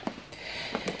last tip.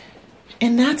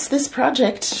 And that's this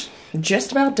project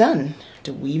just about done.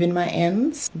 To weave in my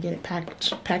ends, get it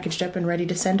packaged up and ready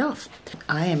to send off.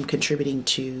 I am contributing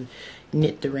to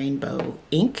Knit the Rainbow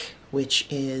Inc., which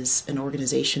is an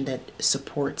organization that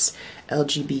supports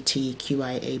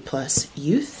LGBTQIA+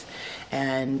 youth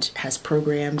and has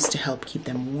programs to help keep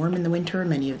them warm in the winter.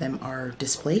 Many of them are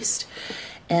displaced,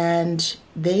 and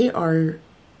they are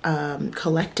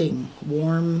collecting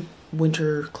warm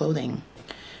winter clothing.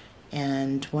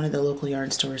 And one of the local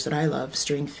yarn stores that I love,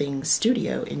 String Things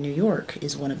Studio in New York,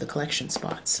 is one of the collection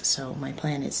spots. So my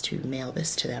plan is to mail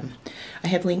this to them. I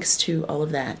have links to all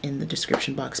of that in the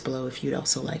description box below if you'd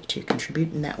also like to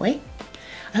contribute in that way.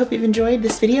 I hope you've enjoyed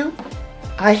this video.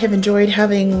 I have enjoyed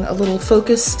having a little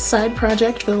focus side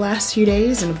project for the last few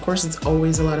days, and of course it's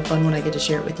always a lot of fun when I get to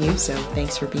share it with you, so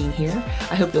thanks for being here.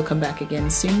 I hope you'll come back again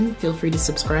soon. Feel free to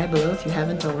subscribe below if you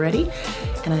haven't already,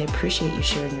 and I appreciate you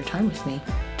sharing your time with me.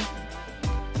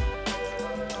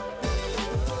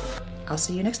 I'll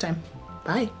see you next time.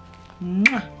 Bye.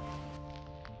 Mwah.